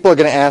miracle, the people are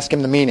going to ask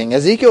him the meaning.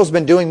 Ezekiel's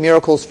been doing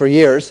miracles for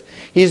years.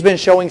 He's been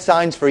showing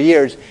signs for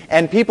years.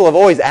 And people have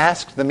always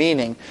asked the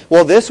meaning.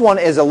 Well, this one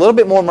is a little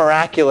bit more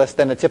miraculous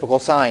than a typical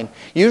sign.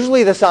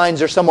 Usually the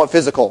signs are somewhat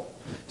physical.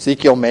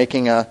 Ezekiel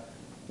making a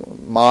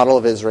model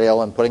of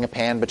Israel and putting a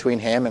pan between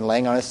him and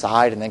laying on his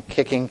side and then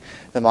kicking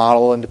the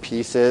model into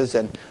pieces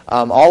and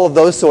all of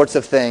those sorts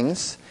of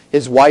things.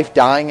 His wife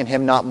dying and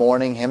him not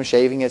mourning, him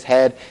shaving his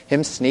head,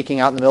 him sneaking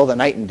out in the middle of the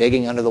night and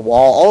digging under the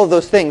wall. All of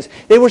those things,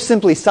 they were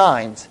simply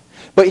signs.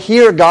 But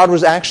here God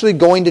was actually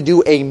going to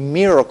do a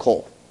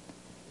miracle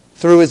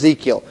through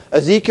Ezekiel.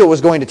 Ezekiel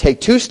was going to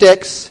take two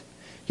sticks.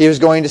 He was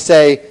going to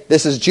say,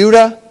 this is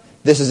Judah,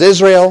 this is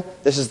Israel,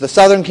 this is the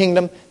southern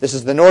kingdom, this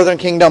is the northern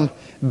kingdom.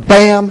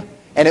 Bam!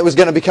 And it was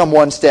going to become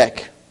one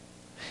stick.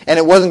 And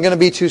it wasn't going to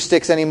be two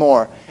sticks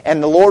anymore.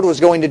 And the Lord was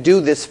going to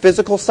do this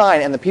physical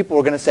sign, and the people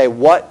were going to say,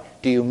 what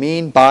do you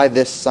mean by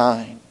this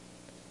sign?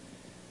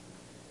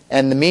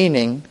 And the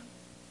meaning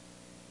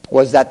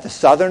was that the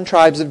southern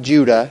tribes of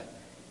Judah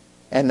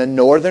And the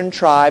northern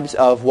tribes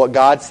of what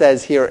God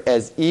says here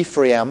as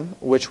Ephraim,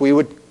 which we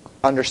would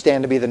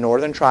understand to be the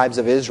northern tribes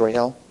of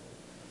Israel,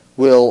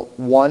 will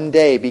one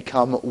day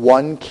become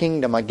one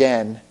kingdom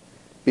again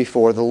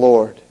before the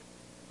Lord.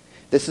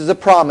 This is a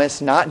promise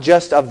not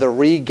just of the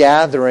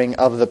regathering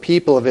of the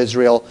people of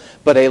Israel,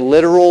 but a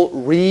literal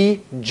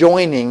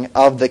rejoining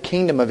of the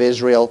kingdom of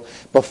Israel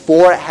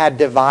before it had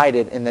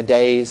divided in the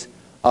days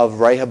of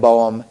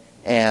Rehoboam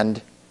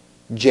and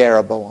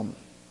Jeroboam.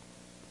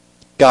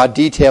 God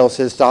details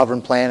His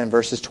sovereign plan in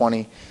verses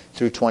 20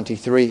 through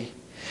 23.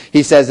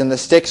 He says, "And the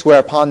sticks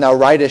whereupon thou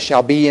writest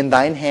shall be in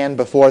thine hand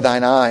before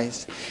thine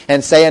eyes.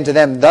 And say unto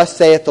them, Thus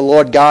saith the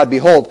Lord God,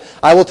 Behold,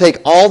 I will take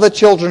all the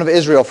children of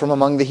Israel from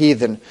among the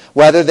heathen,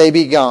 whither they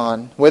be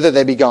gone,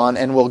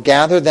 and will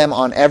gather them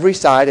on every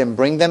side, and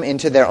bring them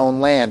into their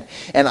own land.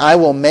 And I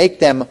will make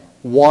them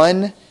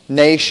one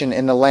nation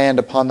in the land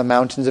upon the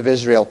mountains of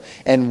Israel.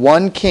 And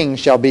one king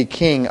shall be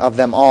king of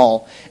them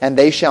all. And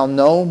they shall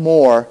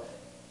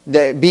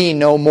there be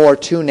no more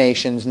two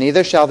nations,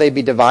 neither shall they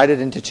be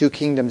divided into two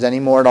kingdoms any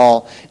more at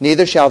all,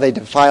 neither shall they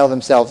defile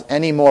themselves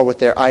any more with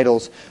their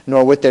idols,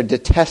 nor with their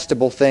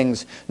detestable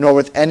things, nor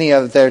with any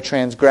of their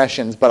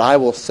transgressions, but I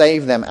will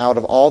save them out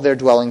of all their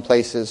dwelling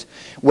places,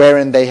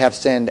 wherein they have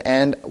sinned,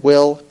 and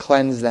will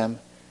cleanse them.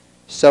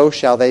 So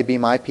shall they be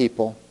my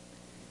people,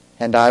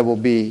 and I will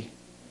be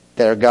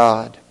their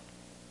God."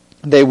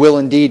 They will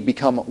indeed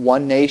become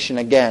one nation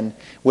again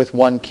with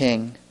one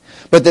king.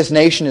 But this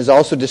nation is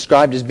also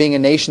described as being a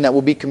nation that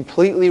will be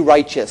completely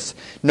righteous.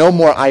 No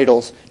more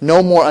idols,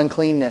 no more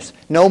uncleanness,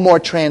 no more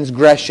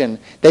transgression.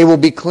 They will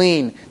be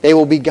clean. They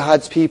will be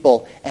God's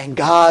people. And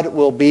God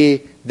will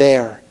be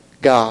their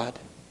God.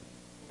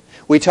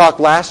 We talked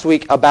last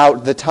week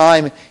about the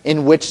time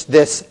in which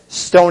this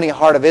stony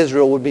heart of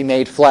Israel would be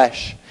made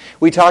flesh.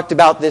 We talked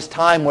about this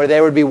time where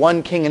there would be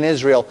one king in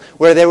Israel,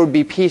 where there would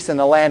be peace in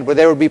the land, where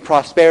there would be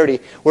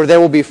prosperity, where there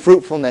will be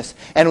fruitfulness.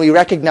 And we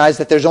recognize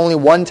that there's only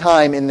one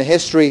time in the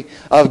history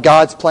of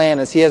God's plan,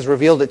 as He has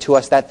revealed it to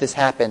us, that this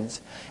happens.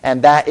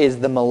 And that is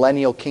the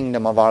millennial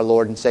kingdom of our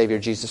Lord and Savior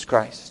Jesus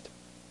Christ.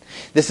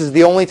 This is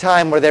the only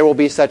time where there will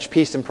be such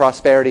peace and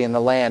prosperity in the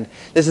land.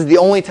 This is the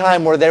only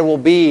time where there will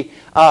be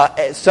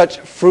such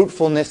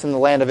fruitfulness in the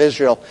land of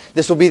Israel.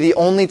 This will be the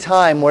only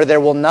time where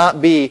there will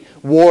not be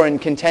war and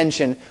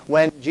contention.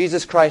 When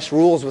Jesus Christ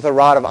rules with a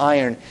rod of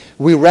iron,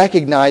 we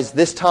recognize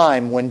this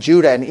time when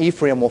Judah and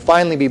Ephraim will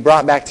finally be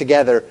brought back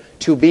together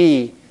to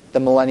be the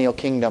millennial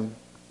kingdom.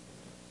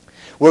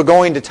 We're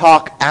going to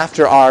talk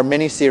after our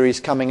mini-series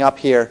coming up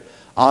here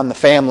on the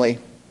family.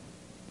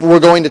 We're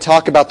going to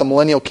talk about the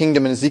millennial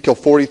kingdom in Ezekiel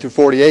 40 through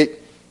 48.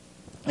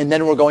 And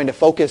then we're going to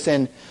focus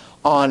in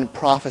on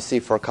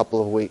prophecy for a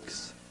couple of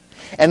weeks.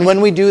 And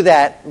when we do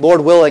that, Lord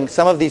willing,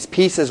 some of these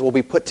pieces will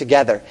be put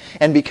together.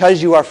 And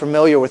because you are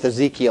familiar with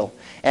Ezekiel,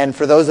 and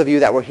for those of you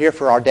that were here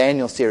for our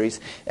Daniel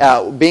series,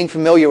 being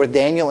familiar with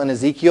Daniel and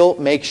Ezekiel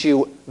makes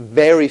you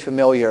very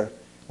familiar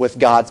with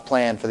God's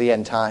plan for the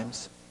end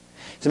times.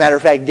 As a matter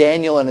of fact,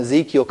 Daniel and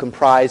Ezekiel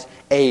comprise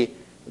a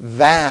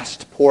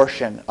vast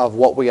portion of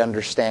what we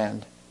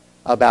understand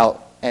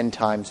about end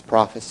times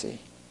prophecy.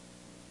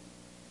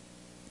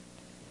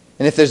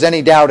 And if there's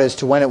any doubt as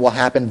to when it will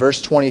happen,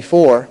 verse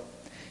 24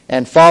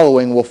 and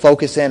following will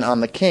focus in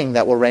on the king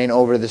that will reign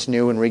over this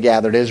new and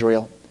regathered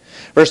Israel.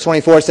 Verse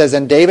 24 says,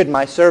 "And David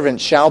my servant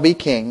shall be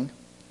king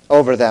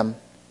over them,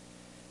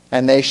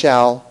 and they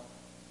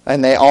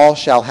all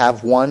shall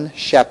have one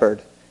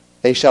shepherd.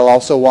 They shall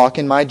also walk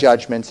in my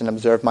judgments and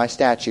observe my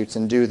statutes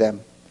and do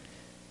them.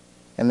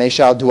 And they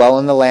shall dwell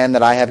in the land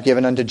that I have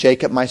given unto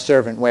Jacob my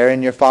servant,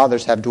 wherein your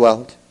fathers have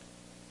dwelt.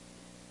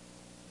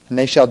 And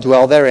they shall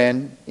dwell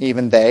therein,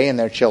 even they and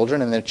their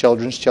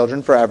children's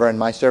children forever, and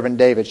my servant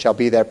David shall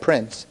be their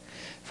prince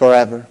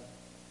forever."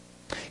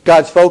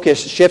 God's focus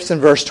shifts in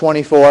verse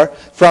 24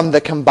 from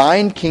the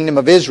combined kingdom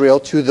of Israel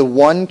to the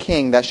one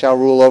king that shall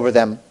rule over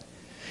them.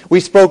 We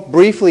spoke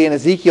briefly in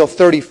Ezekiel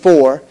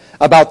 34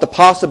 about the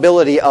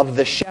possibility of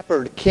the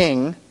shepherd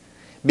king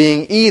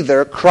being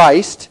either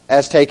Christ,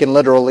 as taken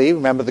literally,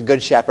 remember the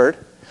good shepherd,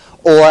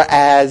 or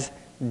as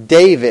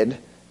David,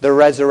 the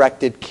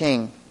resurrected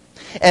king.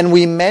 And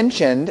we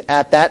mentioned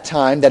at that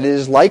time that it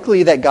is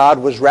likely that God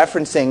was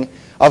referencing,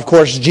 of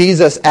course,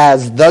 Jesus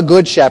as the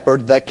good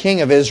shepherd, the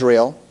king of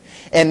Israel,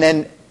 and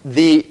then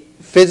the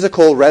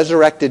physical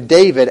resurrected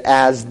David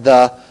as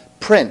the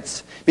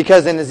prince.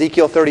 Because in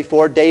Ezekiel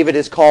 34, David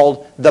is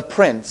called the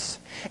prince.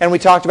 And we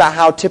talked about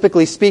how,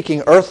 typically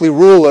speaking, earthly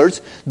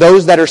rulers,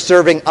 those that are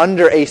serving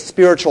under a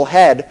spiritual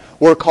head,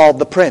 were called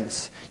the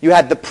prince. You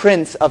had the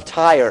prince of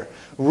Tyre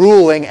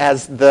ruling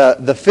as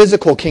the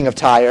physical king of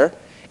Tyre,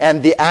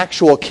 and the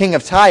actual king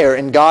of Tyre,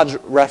 in God's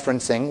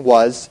referencing,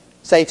 was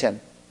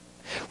Satan.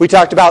 We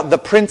talked about the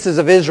princes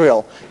of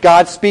Israel,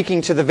 God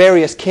speaking to the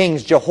various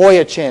kings,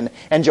 Jehoiachin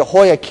and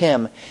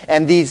Jehoiakim,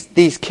 and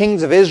these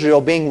kings of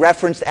Israel being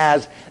referenced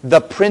as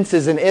the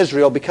princes in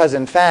Israel because,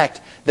 in fact,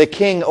 the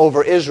king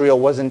over Israel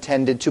was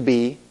intended to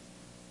be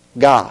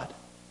God.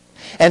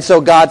 And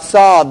so God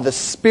saw the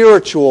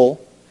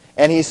spiritual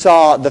and he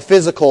saw the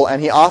physical,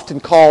 and he often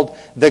called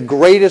the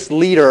greatest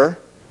leader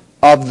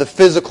of the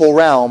physical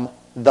realm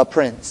the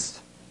prince.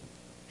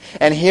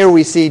 And here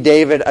we see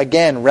David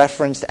again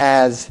referenced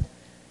as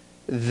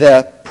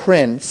the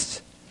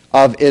prince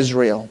of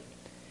Israel.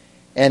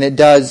 And it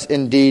does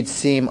indeed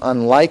seem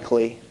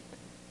unlikely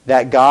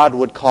that God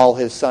would call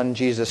his Son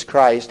Jesus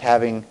Christ,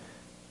 having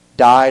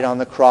died on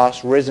the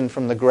cross, risen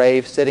from the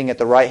grave, sitting at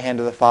the right hand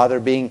of the Father,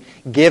 being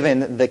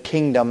given the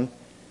kingdom.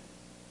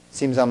 It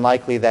seems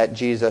unlikely that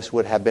Jesus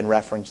would have been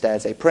referenced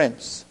as a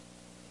prince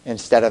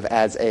instead of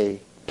as a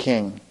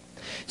king.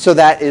 So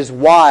that is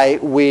why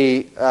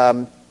we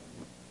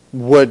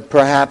would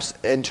perhaps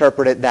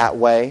interpret it that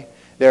way.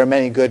 There are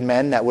many good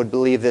men that would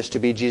believe this to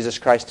be Jesus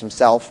Christ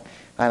himself,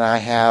 and I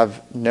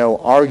have no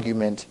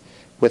argument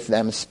with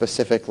them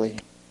specifically.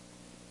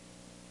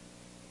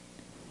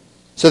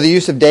 So the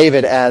use of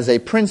David as a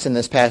prince in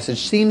this passage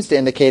seems to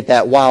indicate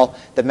that while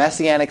the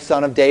Messianic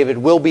son of David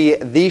will be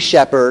the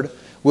shepherd,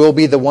 will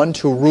be the one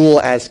to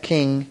rule as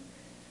king,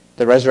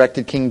 the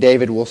resurrected King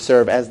David will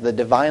serve as the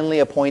divinely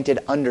appointed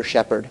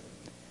under-shepherd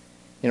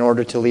in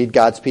order to lead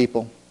God's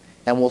people.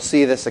 And we'll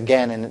see this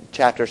again in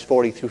chapters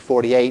 40 through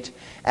 48,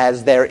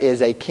 as there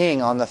is a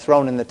king on the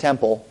throne in the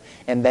temple,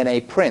 and then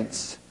a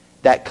prince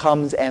that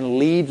comes and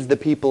leads the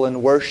people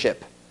in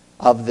worship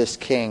of this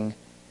king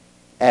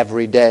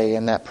every day,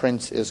 and that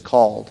prince is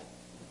called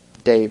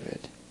David.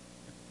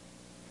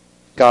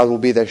 God will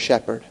be their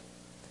shepherd.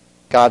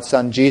 God's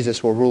Son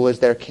Jesus will rule as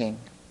their king.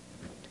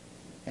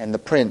 And the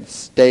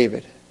prince,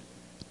 David,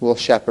 will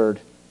shepherd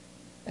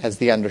as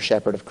the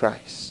under-shepherd of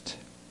Christ.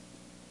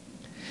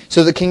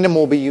 So the kingdom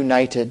will be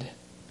united.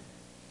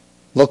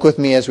 Look with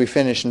me as we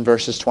finish in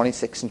verses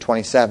 26 and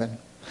 27.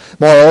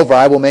 Moreover,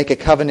 I will make a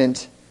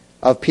covenant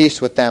of peace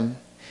with them.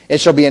 It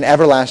shall be an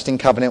everlasting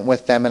covenant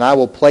with them, and I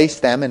will place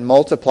them and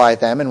multiply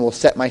them, and will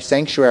set my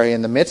sanctuary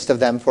in the midst of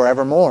them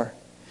forevermore.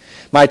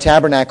 My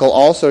tabernacle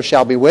also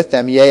shall be with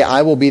them, yea,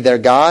 I will be their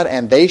God,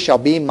 and they shall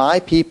be my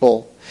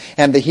people.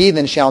 And the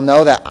heathen shall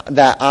know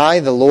that I,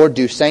 the Lord,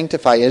 do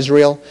sanctify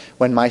Israel,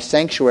 when my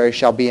sanctuary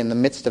shall be in the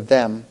midst of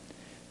them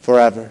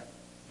forever.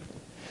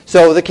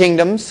 So the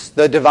kingdoms,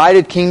 the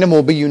divided kingdom,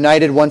 will be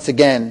united once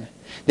again.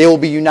 They will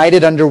be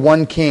united under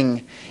one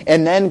king.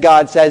 And then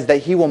God says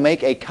that he will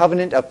make a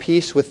covenant of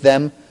peace with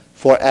them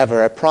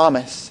forever. A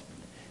promise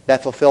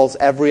that fulfills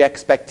every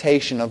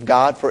expectation of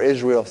God for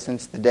Israel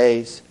since the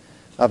days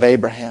of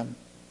Abraham.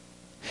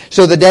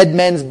 So the dead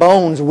men's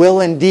bones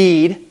will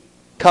indeed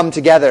come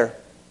together.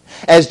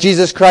 As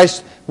Jesus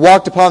Christ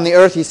walked upon the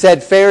earth, he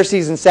said,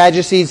 Pharisees and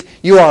Sadducees,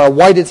 you are a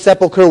whited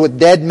sepulchre with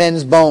dead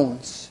men's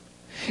bones.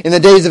 In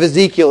the days of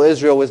Ezekiel,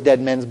 Israel was dead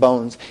men's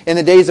bones. In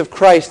the days of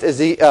Christ,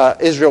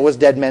 Israel was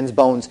dead men's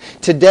bones.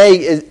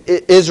 Today,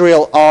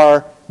 Israel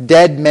are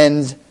dead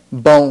men's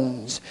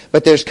bones.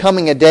 But there's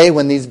coming a day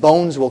when these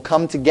bones will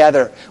come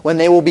together, when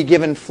they will be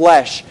given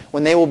flesh,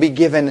 when they will be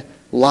given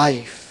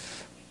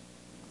life.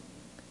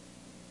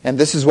 And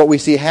this is what we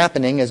see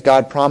happening as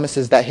God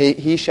promises that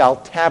He shall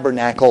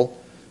tabernacle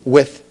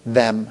with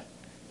them.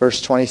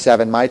 Verse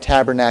 27, my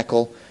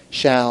tabernacle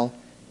shall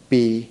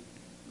be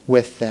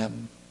with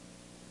them.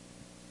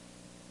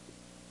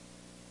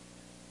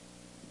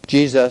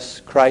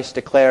 Jesus Christ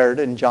declared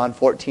in John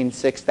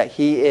 14:6 that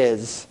He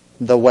is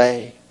the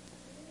way,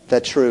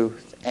 the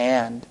truth,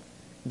 and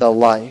the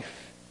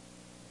life.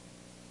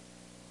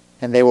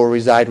 And they will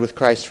reside with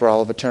Christ for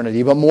all of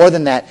eternity. But more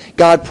than that,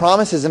 God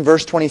promises in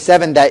verse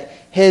 27 that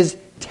His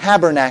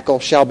tabernacle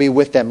shall be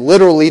with them.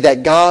 Literally,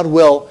 that God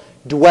will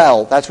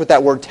dwell. That's what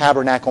that word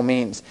tabernacle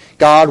means.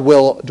 God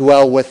will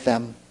dwell with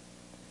them.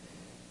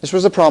 This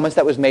was a promise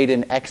that was made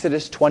in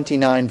Exodus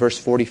 29, verse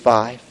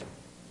 45.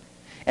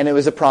 And it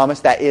was a promise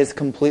that is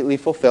completely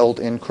fulfilled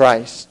in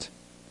Christ.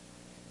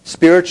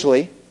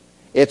 Spiritually,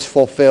 it's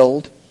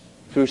fulfilled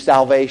through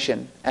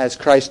salvation as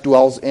Christ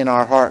dwells in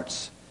our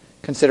hearts.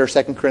 Consider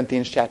 2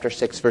 Corinthians chapter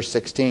 6, verse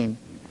 16.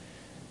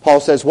 Paul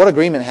says, what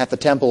agreement hath the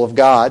temple of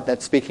God,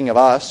 that's speaking of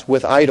us,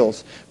 with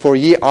idols? For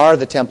ye are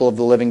the temple of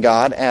the living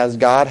God, as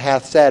God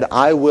hath said,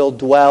 I will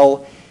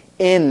dwell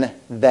in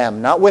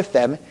them, not with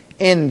them,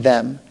 in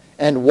them,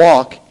 and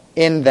walk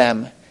in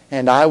them,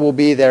 and I will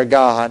be their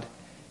God,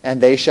 and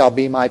they shall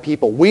be my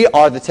people. We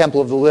are the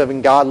temple of the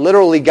living God.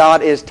 Literally,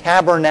 God is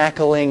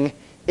tabernacling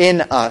in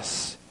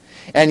us.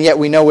 And yet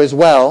we know as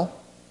well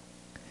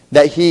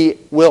that He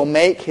will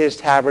make His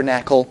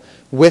tabernacle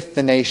with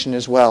the nation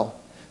as well,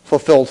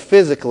 fulfilled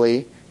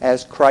physically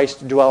as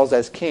Christ dwells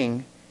as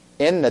King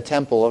in the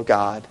temple of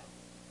God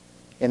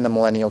in the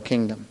millennial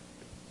kingdom.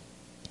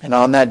 And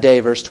on that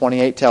day, verse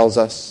 28 tells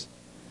us,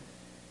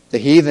 the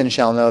heathen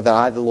shall know that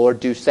I, the Lord,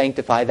 do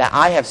sanctify, that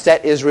I have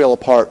set Israel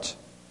apart,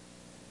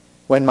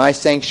 when my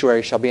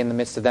sanctuary shall be in the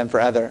midst of them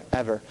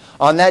forever.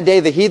 On that day,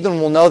 the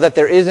heathen will know that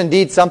there is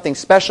indeed something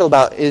special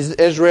about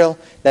Israel,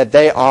 that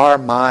they are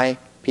my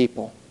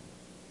people.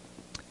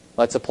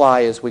 Let's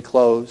apply as we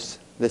close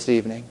this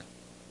evening.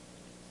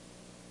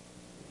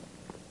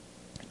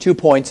 2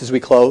 points as we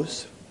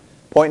close.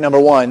 Point number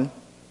 1,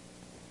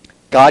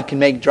 God can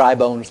make dry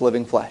bones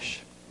living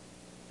flesh.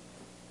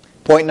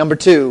 Point number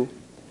 2,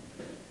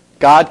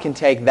 God can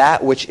take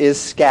that which is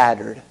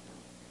scattered,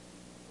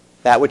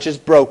 that which is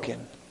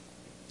broken,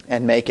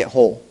 and make it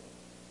whole.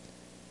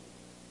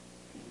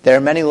 There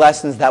are many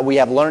lessons that we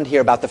have learned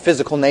here about the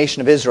physical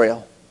nation of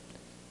Israel.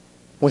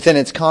 Within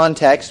its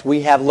context,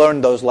 we have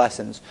learned those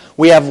lessons.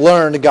 We have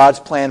learned God's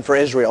plan for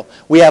Israel.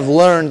 We have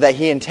learned that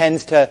He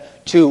intends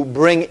to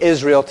bring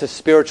Israel to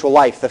spiritual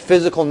life. The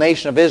physical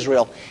nation of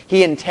Israel,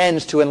 He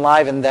intends to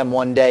enliven them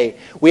one day.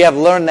 We have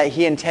learned that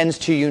He intends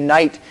to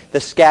unite the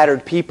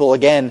scattered people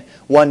again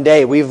one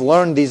day. We've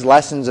learned these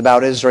lessons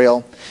about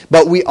Israel.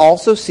 But we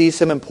also see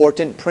some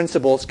important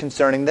principles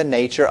concerning the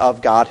nature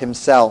of God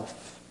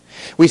Himself.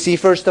 We see,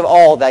 first of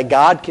all, that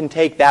God can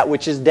take that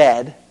which is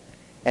dead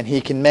and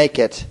He can make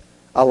it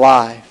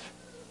alive.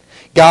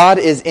 God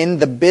is in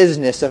the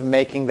business of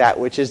making that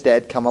which is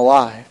dead come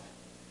alive.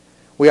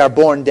 We are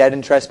born dead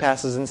in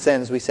trespasses and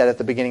sins, we said at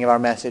the beginning of our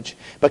message.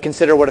 But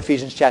consider what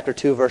Ephesians chapter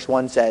 2, verse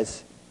 1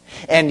 says.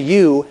 And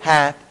you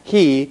hath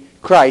He,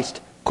 Christ,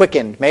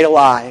 quickened, made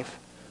alive,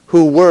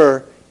 who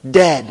were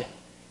dead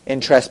in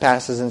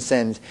trespasses and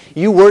sins.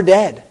 You were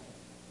dead.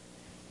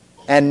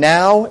 And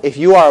now, if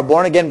you are a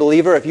born-again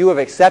believer, if you have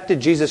accepted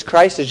Jesus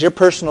Christ as your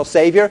personal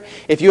Savior,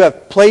 if you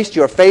have placed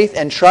your faith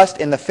and trust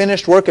in the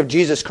finished work of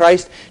Jesus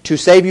Christ to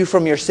save you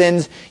from your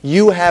sins,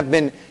 you have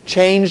been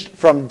changed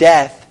from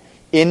death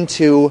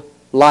into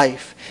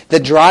life. The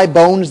dry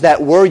bones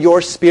that were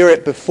your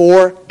spirit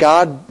before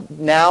God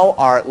now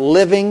are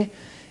living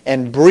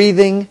and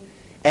breathing,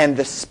 and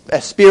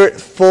a spirit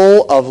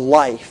full of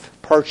life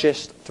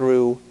purchased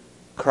through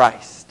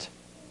Christ.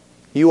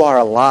 You are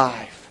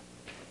alive.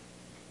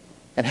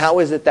 And how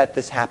is it that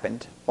this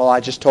happened? Well,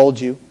 I just told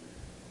you.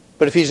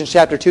 But Ephesians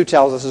chapter 2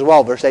 tells us as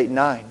well, verse 8 and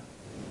 9.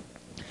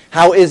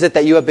 How is it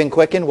that you have been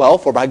quickened? Well,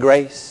 for by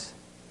grace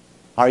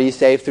are ye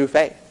saved through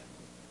faith.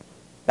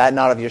 That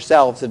not of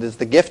yourselves, it is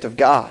the gift of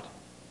God,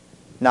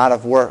 not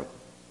of works,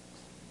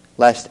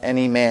 lest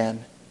any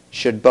man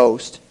should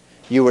boast.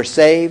 You were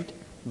saved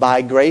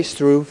by grace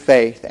through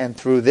faith, and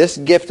through this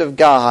gift of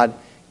God,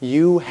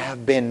 you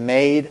have been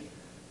made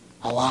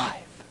alive.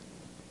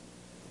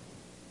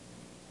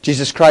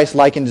 Jesus Christ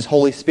likened His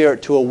Holy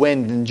Spirit to a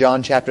wind in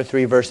John chapter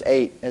 3, verse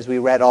 8, as we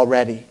read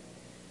already.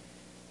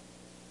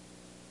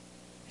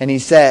 And He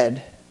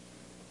said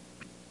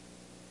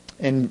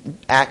in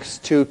Acts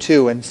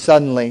 2:2, and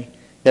suddenly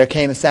there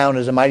came a sound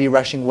as a mighty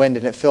rushing wind,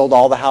 and it filled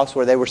all the house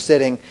where they were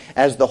sitting,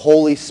 as the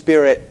Holy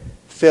Spirit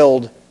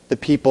filled the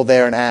people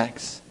there in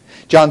Acts.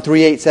 John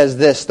 3:8 says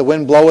this, the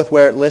wind bloweth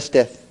where it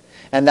listeth,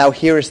 and thou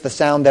hearest the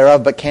sound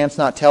thereof, but canst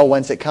not tell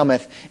whence it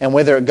cometh, and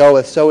whither it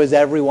goeth. So is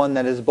everyone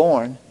that is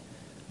born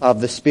of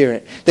the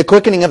Spirit. The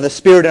quickening of the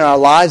Spirit in our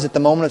lives at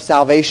the moment of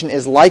salvation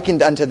is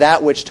likened unto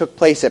that which took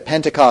place at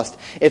Pentecost.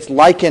 It's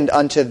likened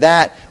unto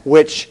that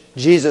which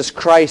Jesus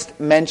Christ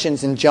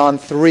mentions in John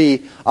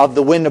 3 of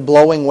the wind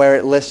blowing where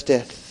it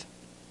listeth.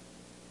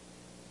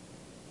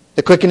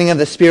 The quickening of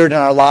the Spirit in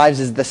our lives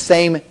is the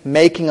same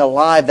making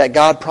alive that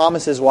God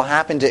promises will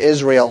happen to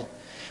Israel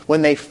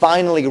when they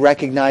finally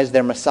recognize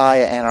their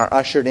Messiah and are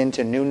ushered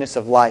into newness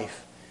of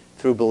life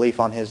through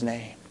belief on His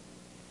name.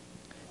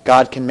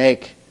 God can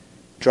make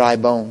dry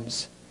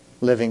bones,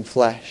 living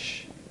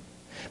flesh.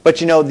 But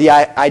you know, the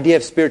idea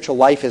of spiritual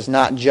life is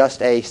not just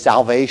a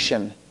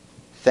salvation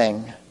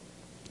thing.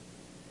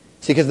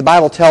 See, because the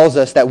Bible tells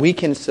us that we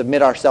can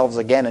submit ourselves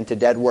again into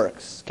dead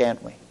works,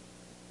 can't we?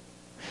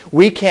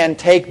 We can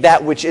take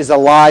that which is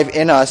alive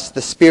in us,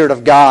 the Spirit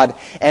of God,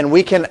 and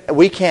we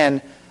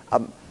can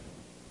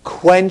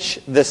quench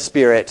the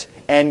Spirit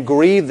and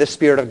grieve the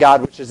Spirit of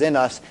God which is in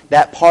us,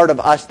 that part of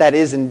us that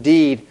is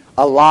indeed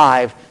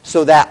alive,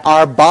 so that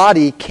our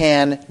body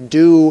can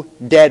do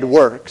dead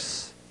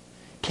works,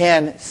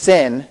 can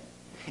sin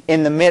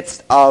in the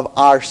midst of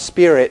our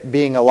spirit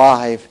being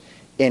alive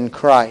in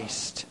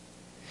Christ.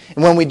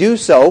 And when we do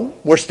so,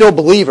 we're still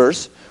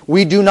believers.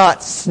 We do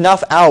not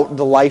snuff out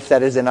the life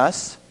that is in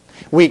us.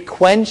 We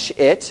quench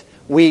it.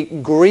 We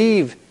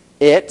grieve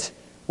it.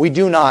 We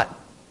do not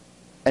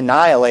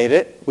annihilate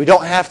it. We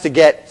don't have to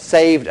get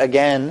saved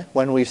again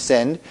when we've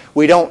sinned.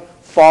 We don't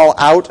fall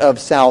out of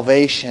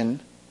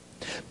salvation.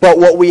 But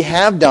what we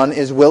have done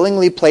is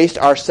willingly placed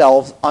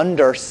ourselves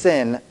under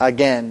sin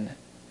again.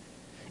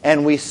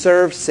 And we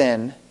serve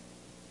sin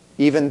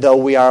even though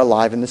we are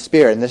alive in the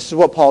Spirit. And this is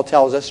what Paul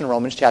tells us in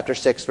Romans chapter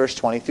 6, verse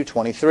 20 through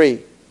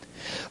 23.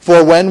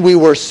 For when we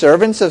were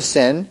servants of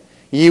sin,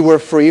 ye were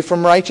free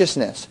from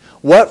righteousness.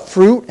 What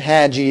fruit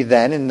had ye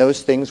then in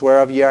those things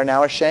whereof ye are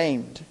now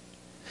ashamed?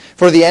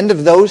 For the end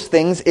of those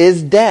things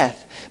is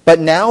death. But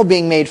now,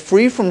 being made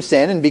free from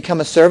sin and become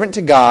a servant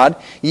to God,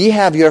 ye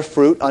have your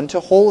fruit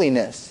unto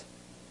holiness,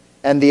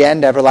 and the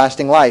end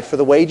everlasting life. For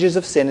the wages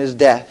of sin is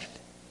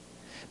death,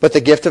 but the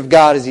gift of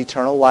God is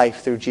eternal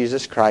life through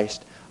Jesus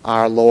Christ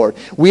our Lord.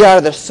 We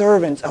are the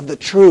servants of the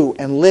true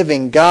and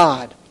living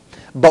God,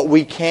 but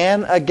we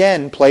can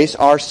again place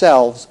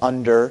ourselves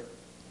under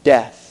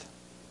death,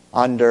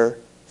 under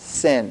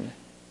sin,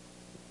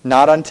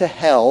 not unto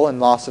hell and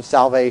loss of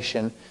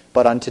salvation,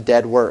 but unto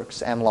dead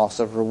works and loss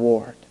of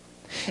reward.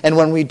 And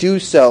when we do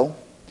so,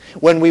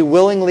 When we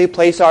willingly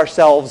place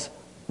ourselves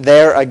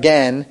there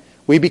again,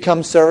 we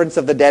become servants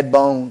of the dead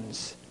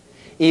bones,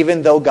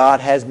 even though God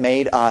has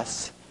made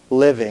us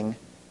living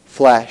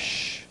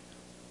flesh.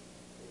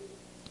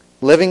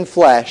 Living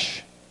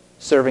flesh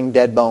serving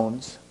dead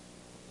bones.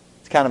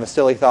 It's kind of a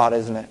silly thought,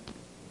 isn't it?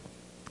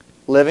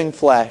 Living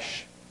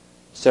flesh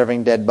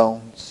serving dead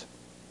bones.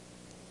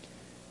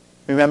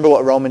 Remember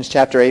what Romans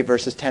chapter 8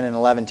 verses 10 and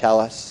 11 tell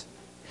us.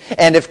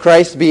 And if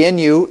Christ be in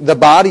you, the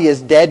body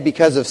is dead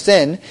because of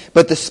sin,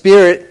 but the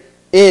Spirit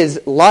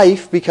is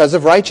life because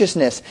of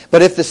righteousness.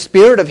 But if the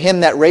Spirit of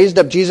Him that raised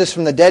up Jesus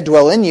from the dead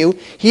dwell in you,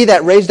 He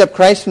that raised up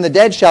Christ from the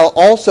dead shall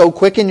also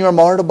quicken your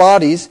mortal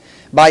bodies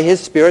by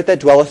His Spirit that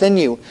dwelleth in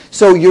you.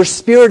 So your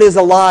spirit is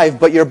alive,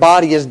 but your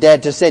body is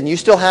dead to sin. You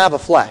still have a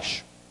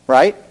flesh,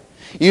 right?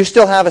 You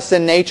still have a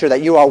sin nature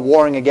that you are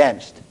warring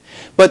against.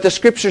 But the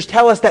Scriptures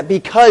tell us that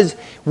because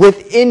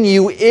within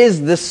you is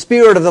the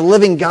Spirit of the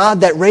living God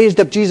that raised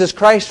up Jesus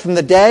Christ from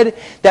the dead,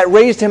 that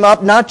raised Him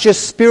up not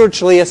just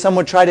spiritually, as some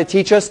would try to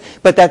teach us,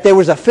 but that there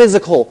was a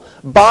physical,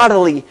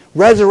 bodily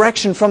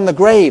resurrection from the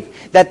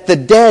grave, that the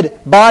dead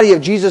body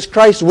of Jesus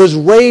Christ was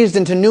raised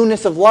into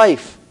newness of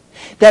life.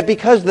 That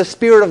because the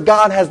Spirit of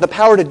God has the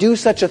power to do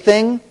such a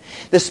thing,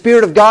 the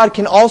Spirit of God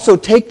can also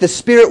take the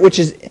Spirit which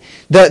is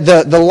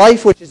the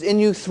life which is in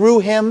you through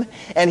Him,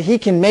 and He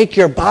can make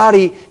your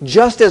body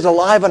just as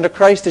alive unto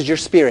Christ as your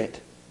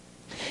spirit.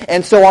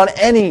 And so on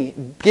any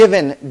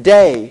given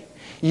day,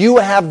 you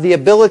have the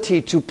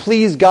ability to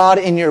please God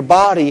in your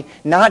body,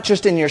 not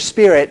just in your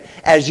spirit,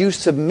 as you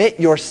submit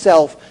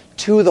yourself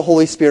to the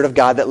Holy Spirit of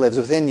God that lives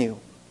within you.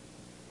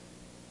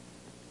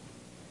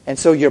 And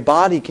so your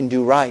body can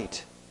do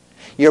right.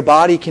 Your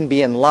body can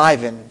be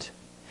enlivened.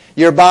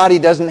 Your body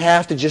doesn't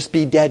have to just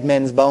be dead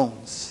men's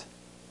bones.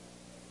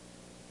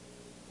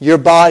 Your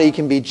body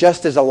can be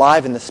just as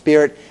alive in the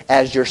Spirit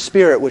as your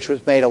spirit, which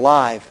was made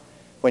alive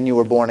when you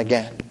were born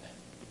again.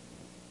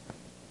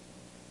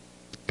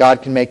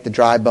 God can make the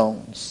dry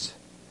bones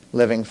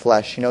living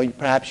flesh. You know,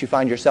 perhaps you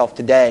find yourself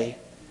today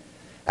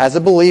as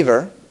a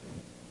believer,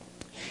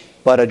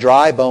 but a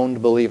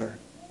dry-boned believer.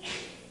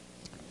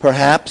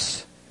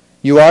 Perhaps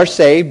you are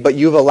saved, but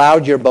you've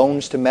allowed your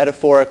bones to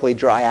metaphorically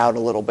dry out a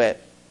little bit.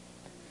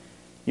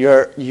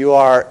 You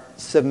are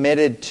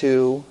submitted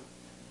to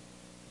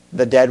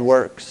the dead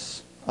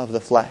works of the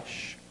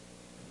flesh.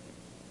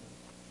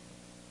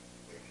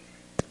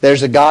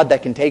 There's a God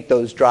that can take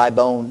those dry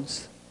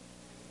bones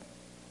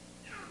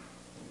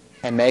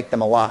and make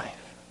them alive.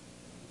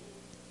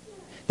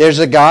 There's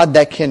a God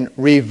that can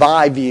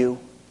revive you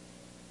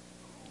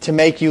to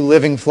make you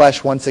living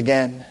flesh once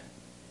again,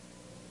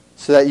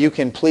 so that you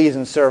can please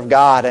and serve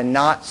God and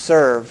not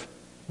serve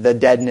the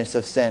deadness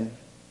of sin.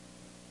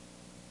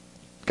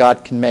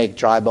 God can make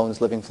dry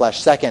bones living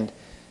flesh. Second,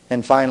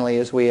 and finally,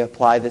 as we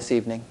apply this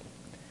evening,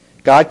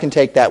 God can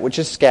take that which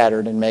is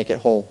scattered and make it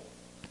whole.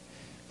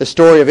 The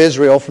story of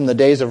Israel from the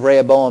days of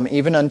Rehoboam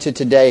even unto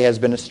today has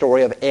been a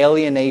story of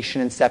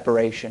alienation and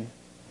separation.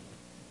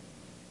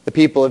 The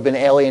people have been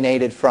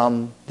alienated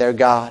from their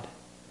God.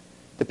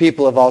 The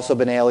people have also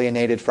been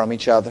alienated from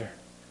each other.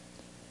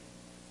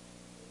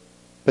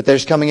 But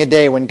there's coming a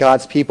day when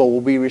God's people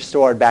will be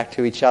restored back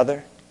to each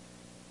other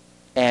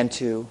and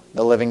to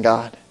the living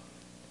God.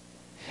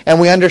 And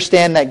we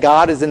understand that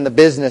God is in the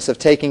business of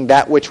taking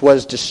that which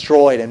was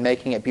destroyed and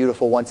making it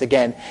beautiful once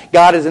again.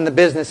 God is in the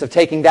business of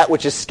taking that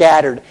which is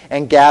scattered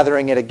and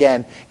gathering it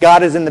again.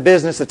 God is in the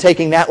business of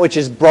taking that which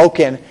is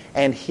broken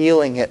and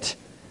healing it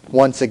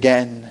once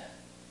again.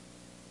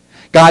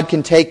 God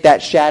can take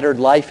that shattered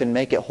life and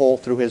make it whole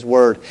through His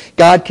Word.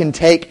 God can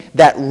take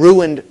that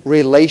ruined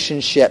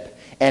relationship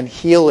and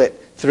heal it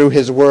through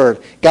His Word.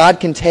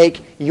 God can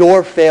take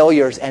your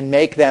failures and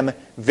make them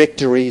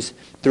victories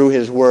through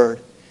His Word.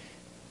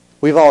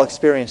 We've all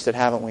experienced it,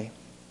 haven't we?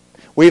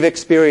 We've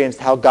experienced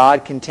how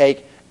God can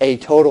take a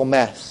total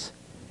mess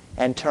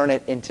and turn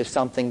it into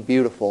something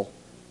beautiful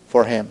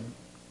for Him.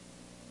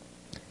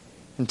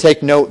 And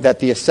take note that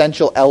the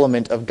essential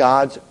element of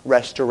God's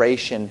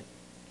restoration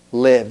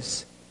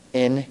lives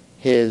in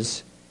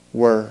His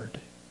Word.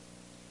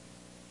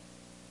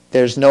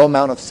 There's no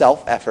amount of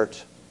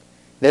self-effort.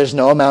 There's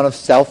no amount of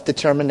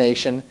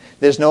self-determination.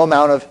 There's no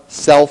amount of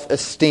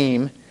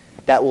self-esteem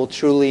that will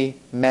truly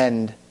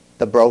mend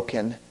the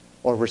broken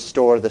or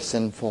restore the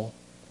sinful.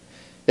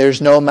 There's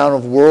no amount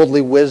of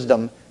worldly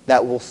wisdom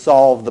that will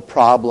solve the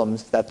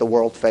problems that the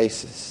world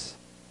faces.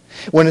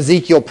 When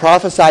Ezekiel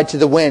prophesied to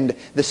the wind,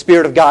 the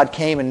Spirit of God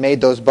came and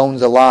made those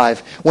bones alive.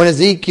 When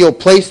Ezekiel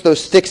placed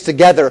those sticks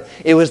together,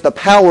 it was the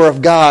power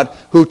of God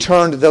who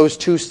turned those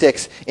two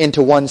sticks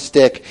into one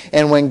stick.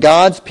 And when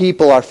God's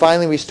people are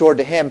finally restored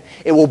to Him,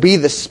 it will be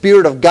the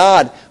Spirit of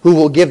God who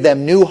will give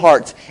them new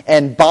hearts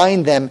and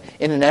bind them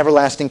in an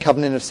everlasting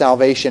covenant of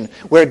salvation.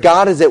 Where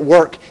God is at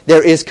work,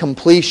 there is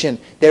completion,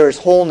 there is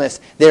wholeness,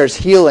 there is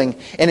healing.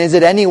 And is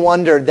it any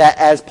wonder that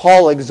as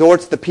Paul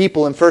exhorts the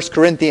people in 1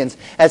 Corinthians,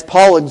 as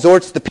Paul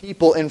exhorts the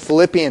people in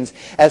Philippians,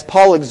 as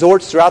Paul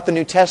exhorts throughout the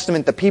New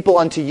Testament the people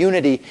unto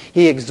unity,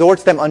 he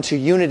exhorts them unto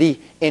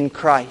unity in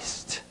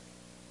Christ.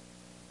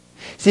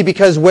 See,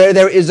 because where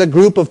there is a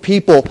group of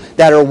people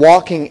that are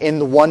walking in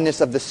the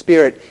oneness of the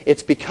Spirit,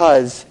 it's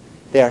because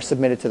they are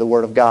submitted to the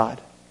Word of God.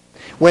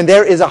 When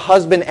there is a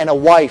husband and a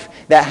wife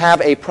that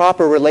have a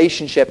proper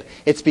relationship,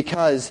 it's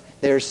because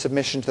there is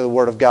submission to the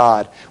Word of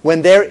God.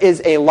 When there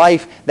is a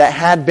life that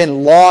had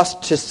been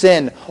lost to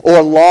sin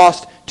or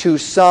lost to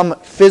some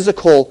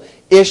physical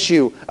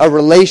issue, a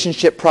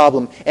relationship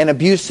problem, an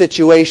abuse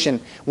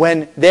situation,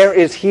 when there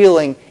is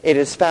healing, it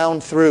is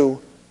found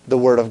through the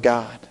Word of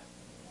God.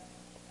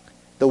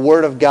 The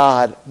Word of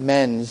God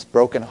mends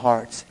broken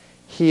hearts,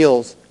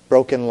 heals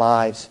broken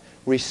lives,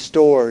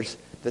 restores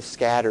the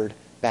scattered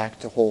back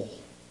to whole.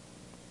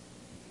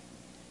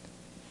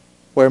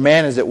 Where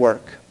man is at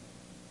work,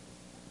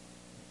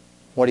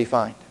 what do you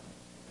find?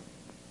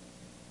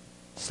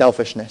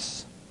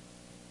 Selfishness,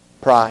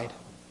 pride,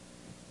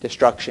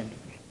 destruction.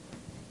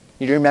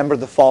 You remember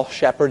the false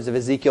shepherds of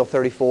Ezekiel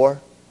 34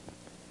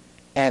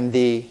 and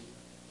the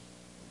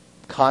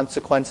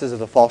consequences of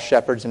the false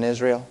shepherds in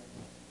Israel?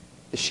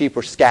 The sheep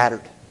were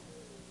scattered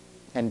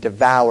and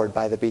devoured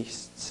by the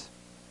beasts.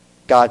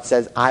 God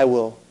says, I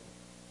will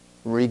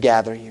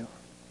regather you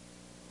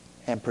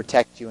and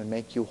protect you and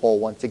make you whole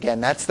once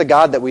again. That's the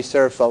God that we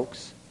serve,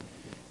 folks.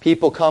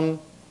 People come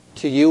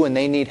to you and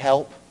they need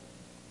help.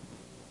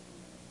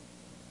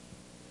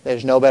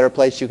 There's no better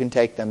place you can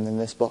take them than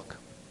this book.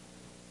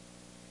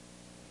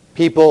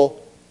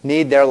 People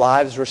need their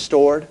lives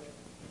restored.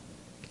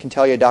 I can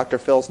tell you Dr.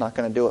 Phil's not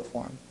going to do it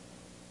for them.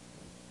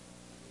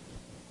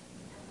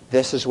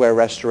 This is where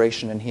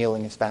restoration and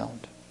healing is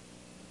found.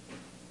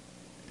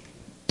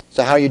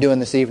 So how are you doing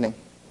this evening?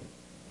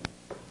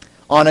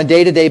 On a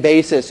day-to-day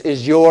basis,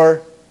 is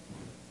your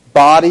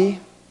body,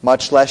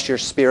 much less your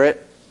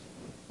spirit,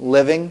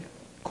 living,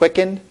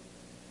 quickened?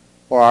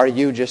 Or are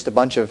you just a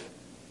bunch of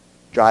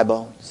dry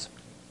bones?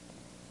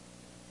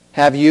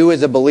 Have you,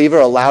 as a believer,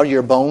 allowed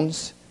your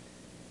bones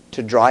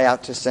to dry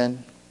out to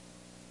sin?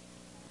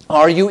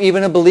 Are you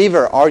even a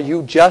believer? Are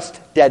you just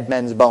dead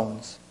men's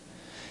bones?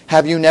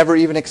 Have you never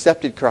even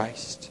accepted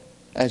Christ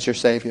as your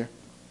Savior?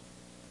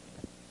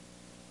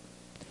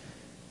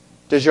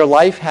 Does your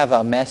life have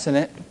a mess in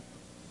it?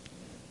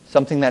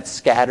 Something that's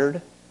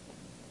scattered?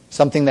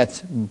 Something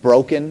that's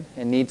broken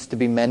and needs to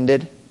be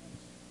mended?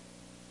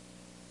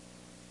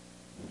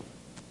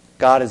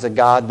 God is a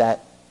God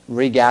that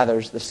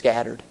regathers the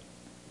scattered.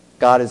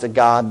 God is a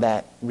God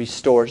that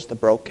restores the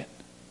broken.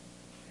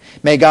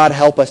 May God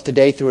help us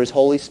today through His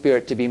Holy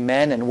Spirit to be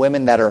men and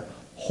women that are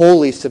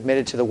wholly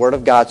submitted to the Word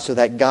of God so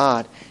that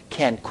God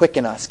can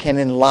quicken us, can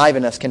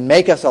enliven us, can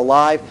make us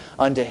alive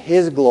unto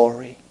His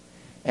glory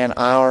and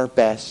our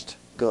best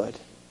good.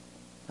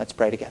 Let's pray together.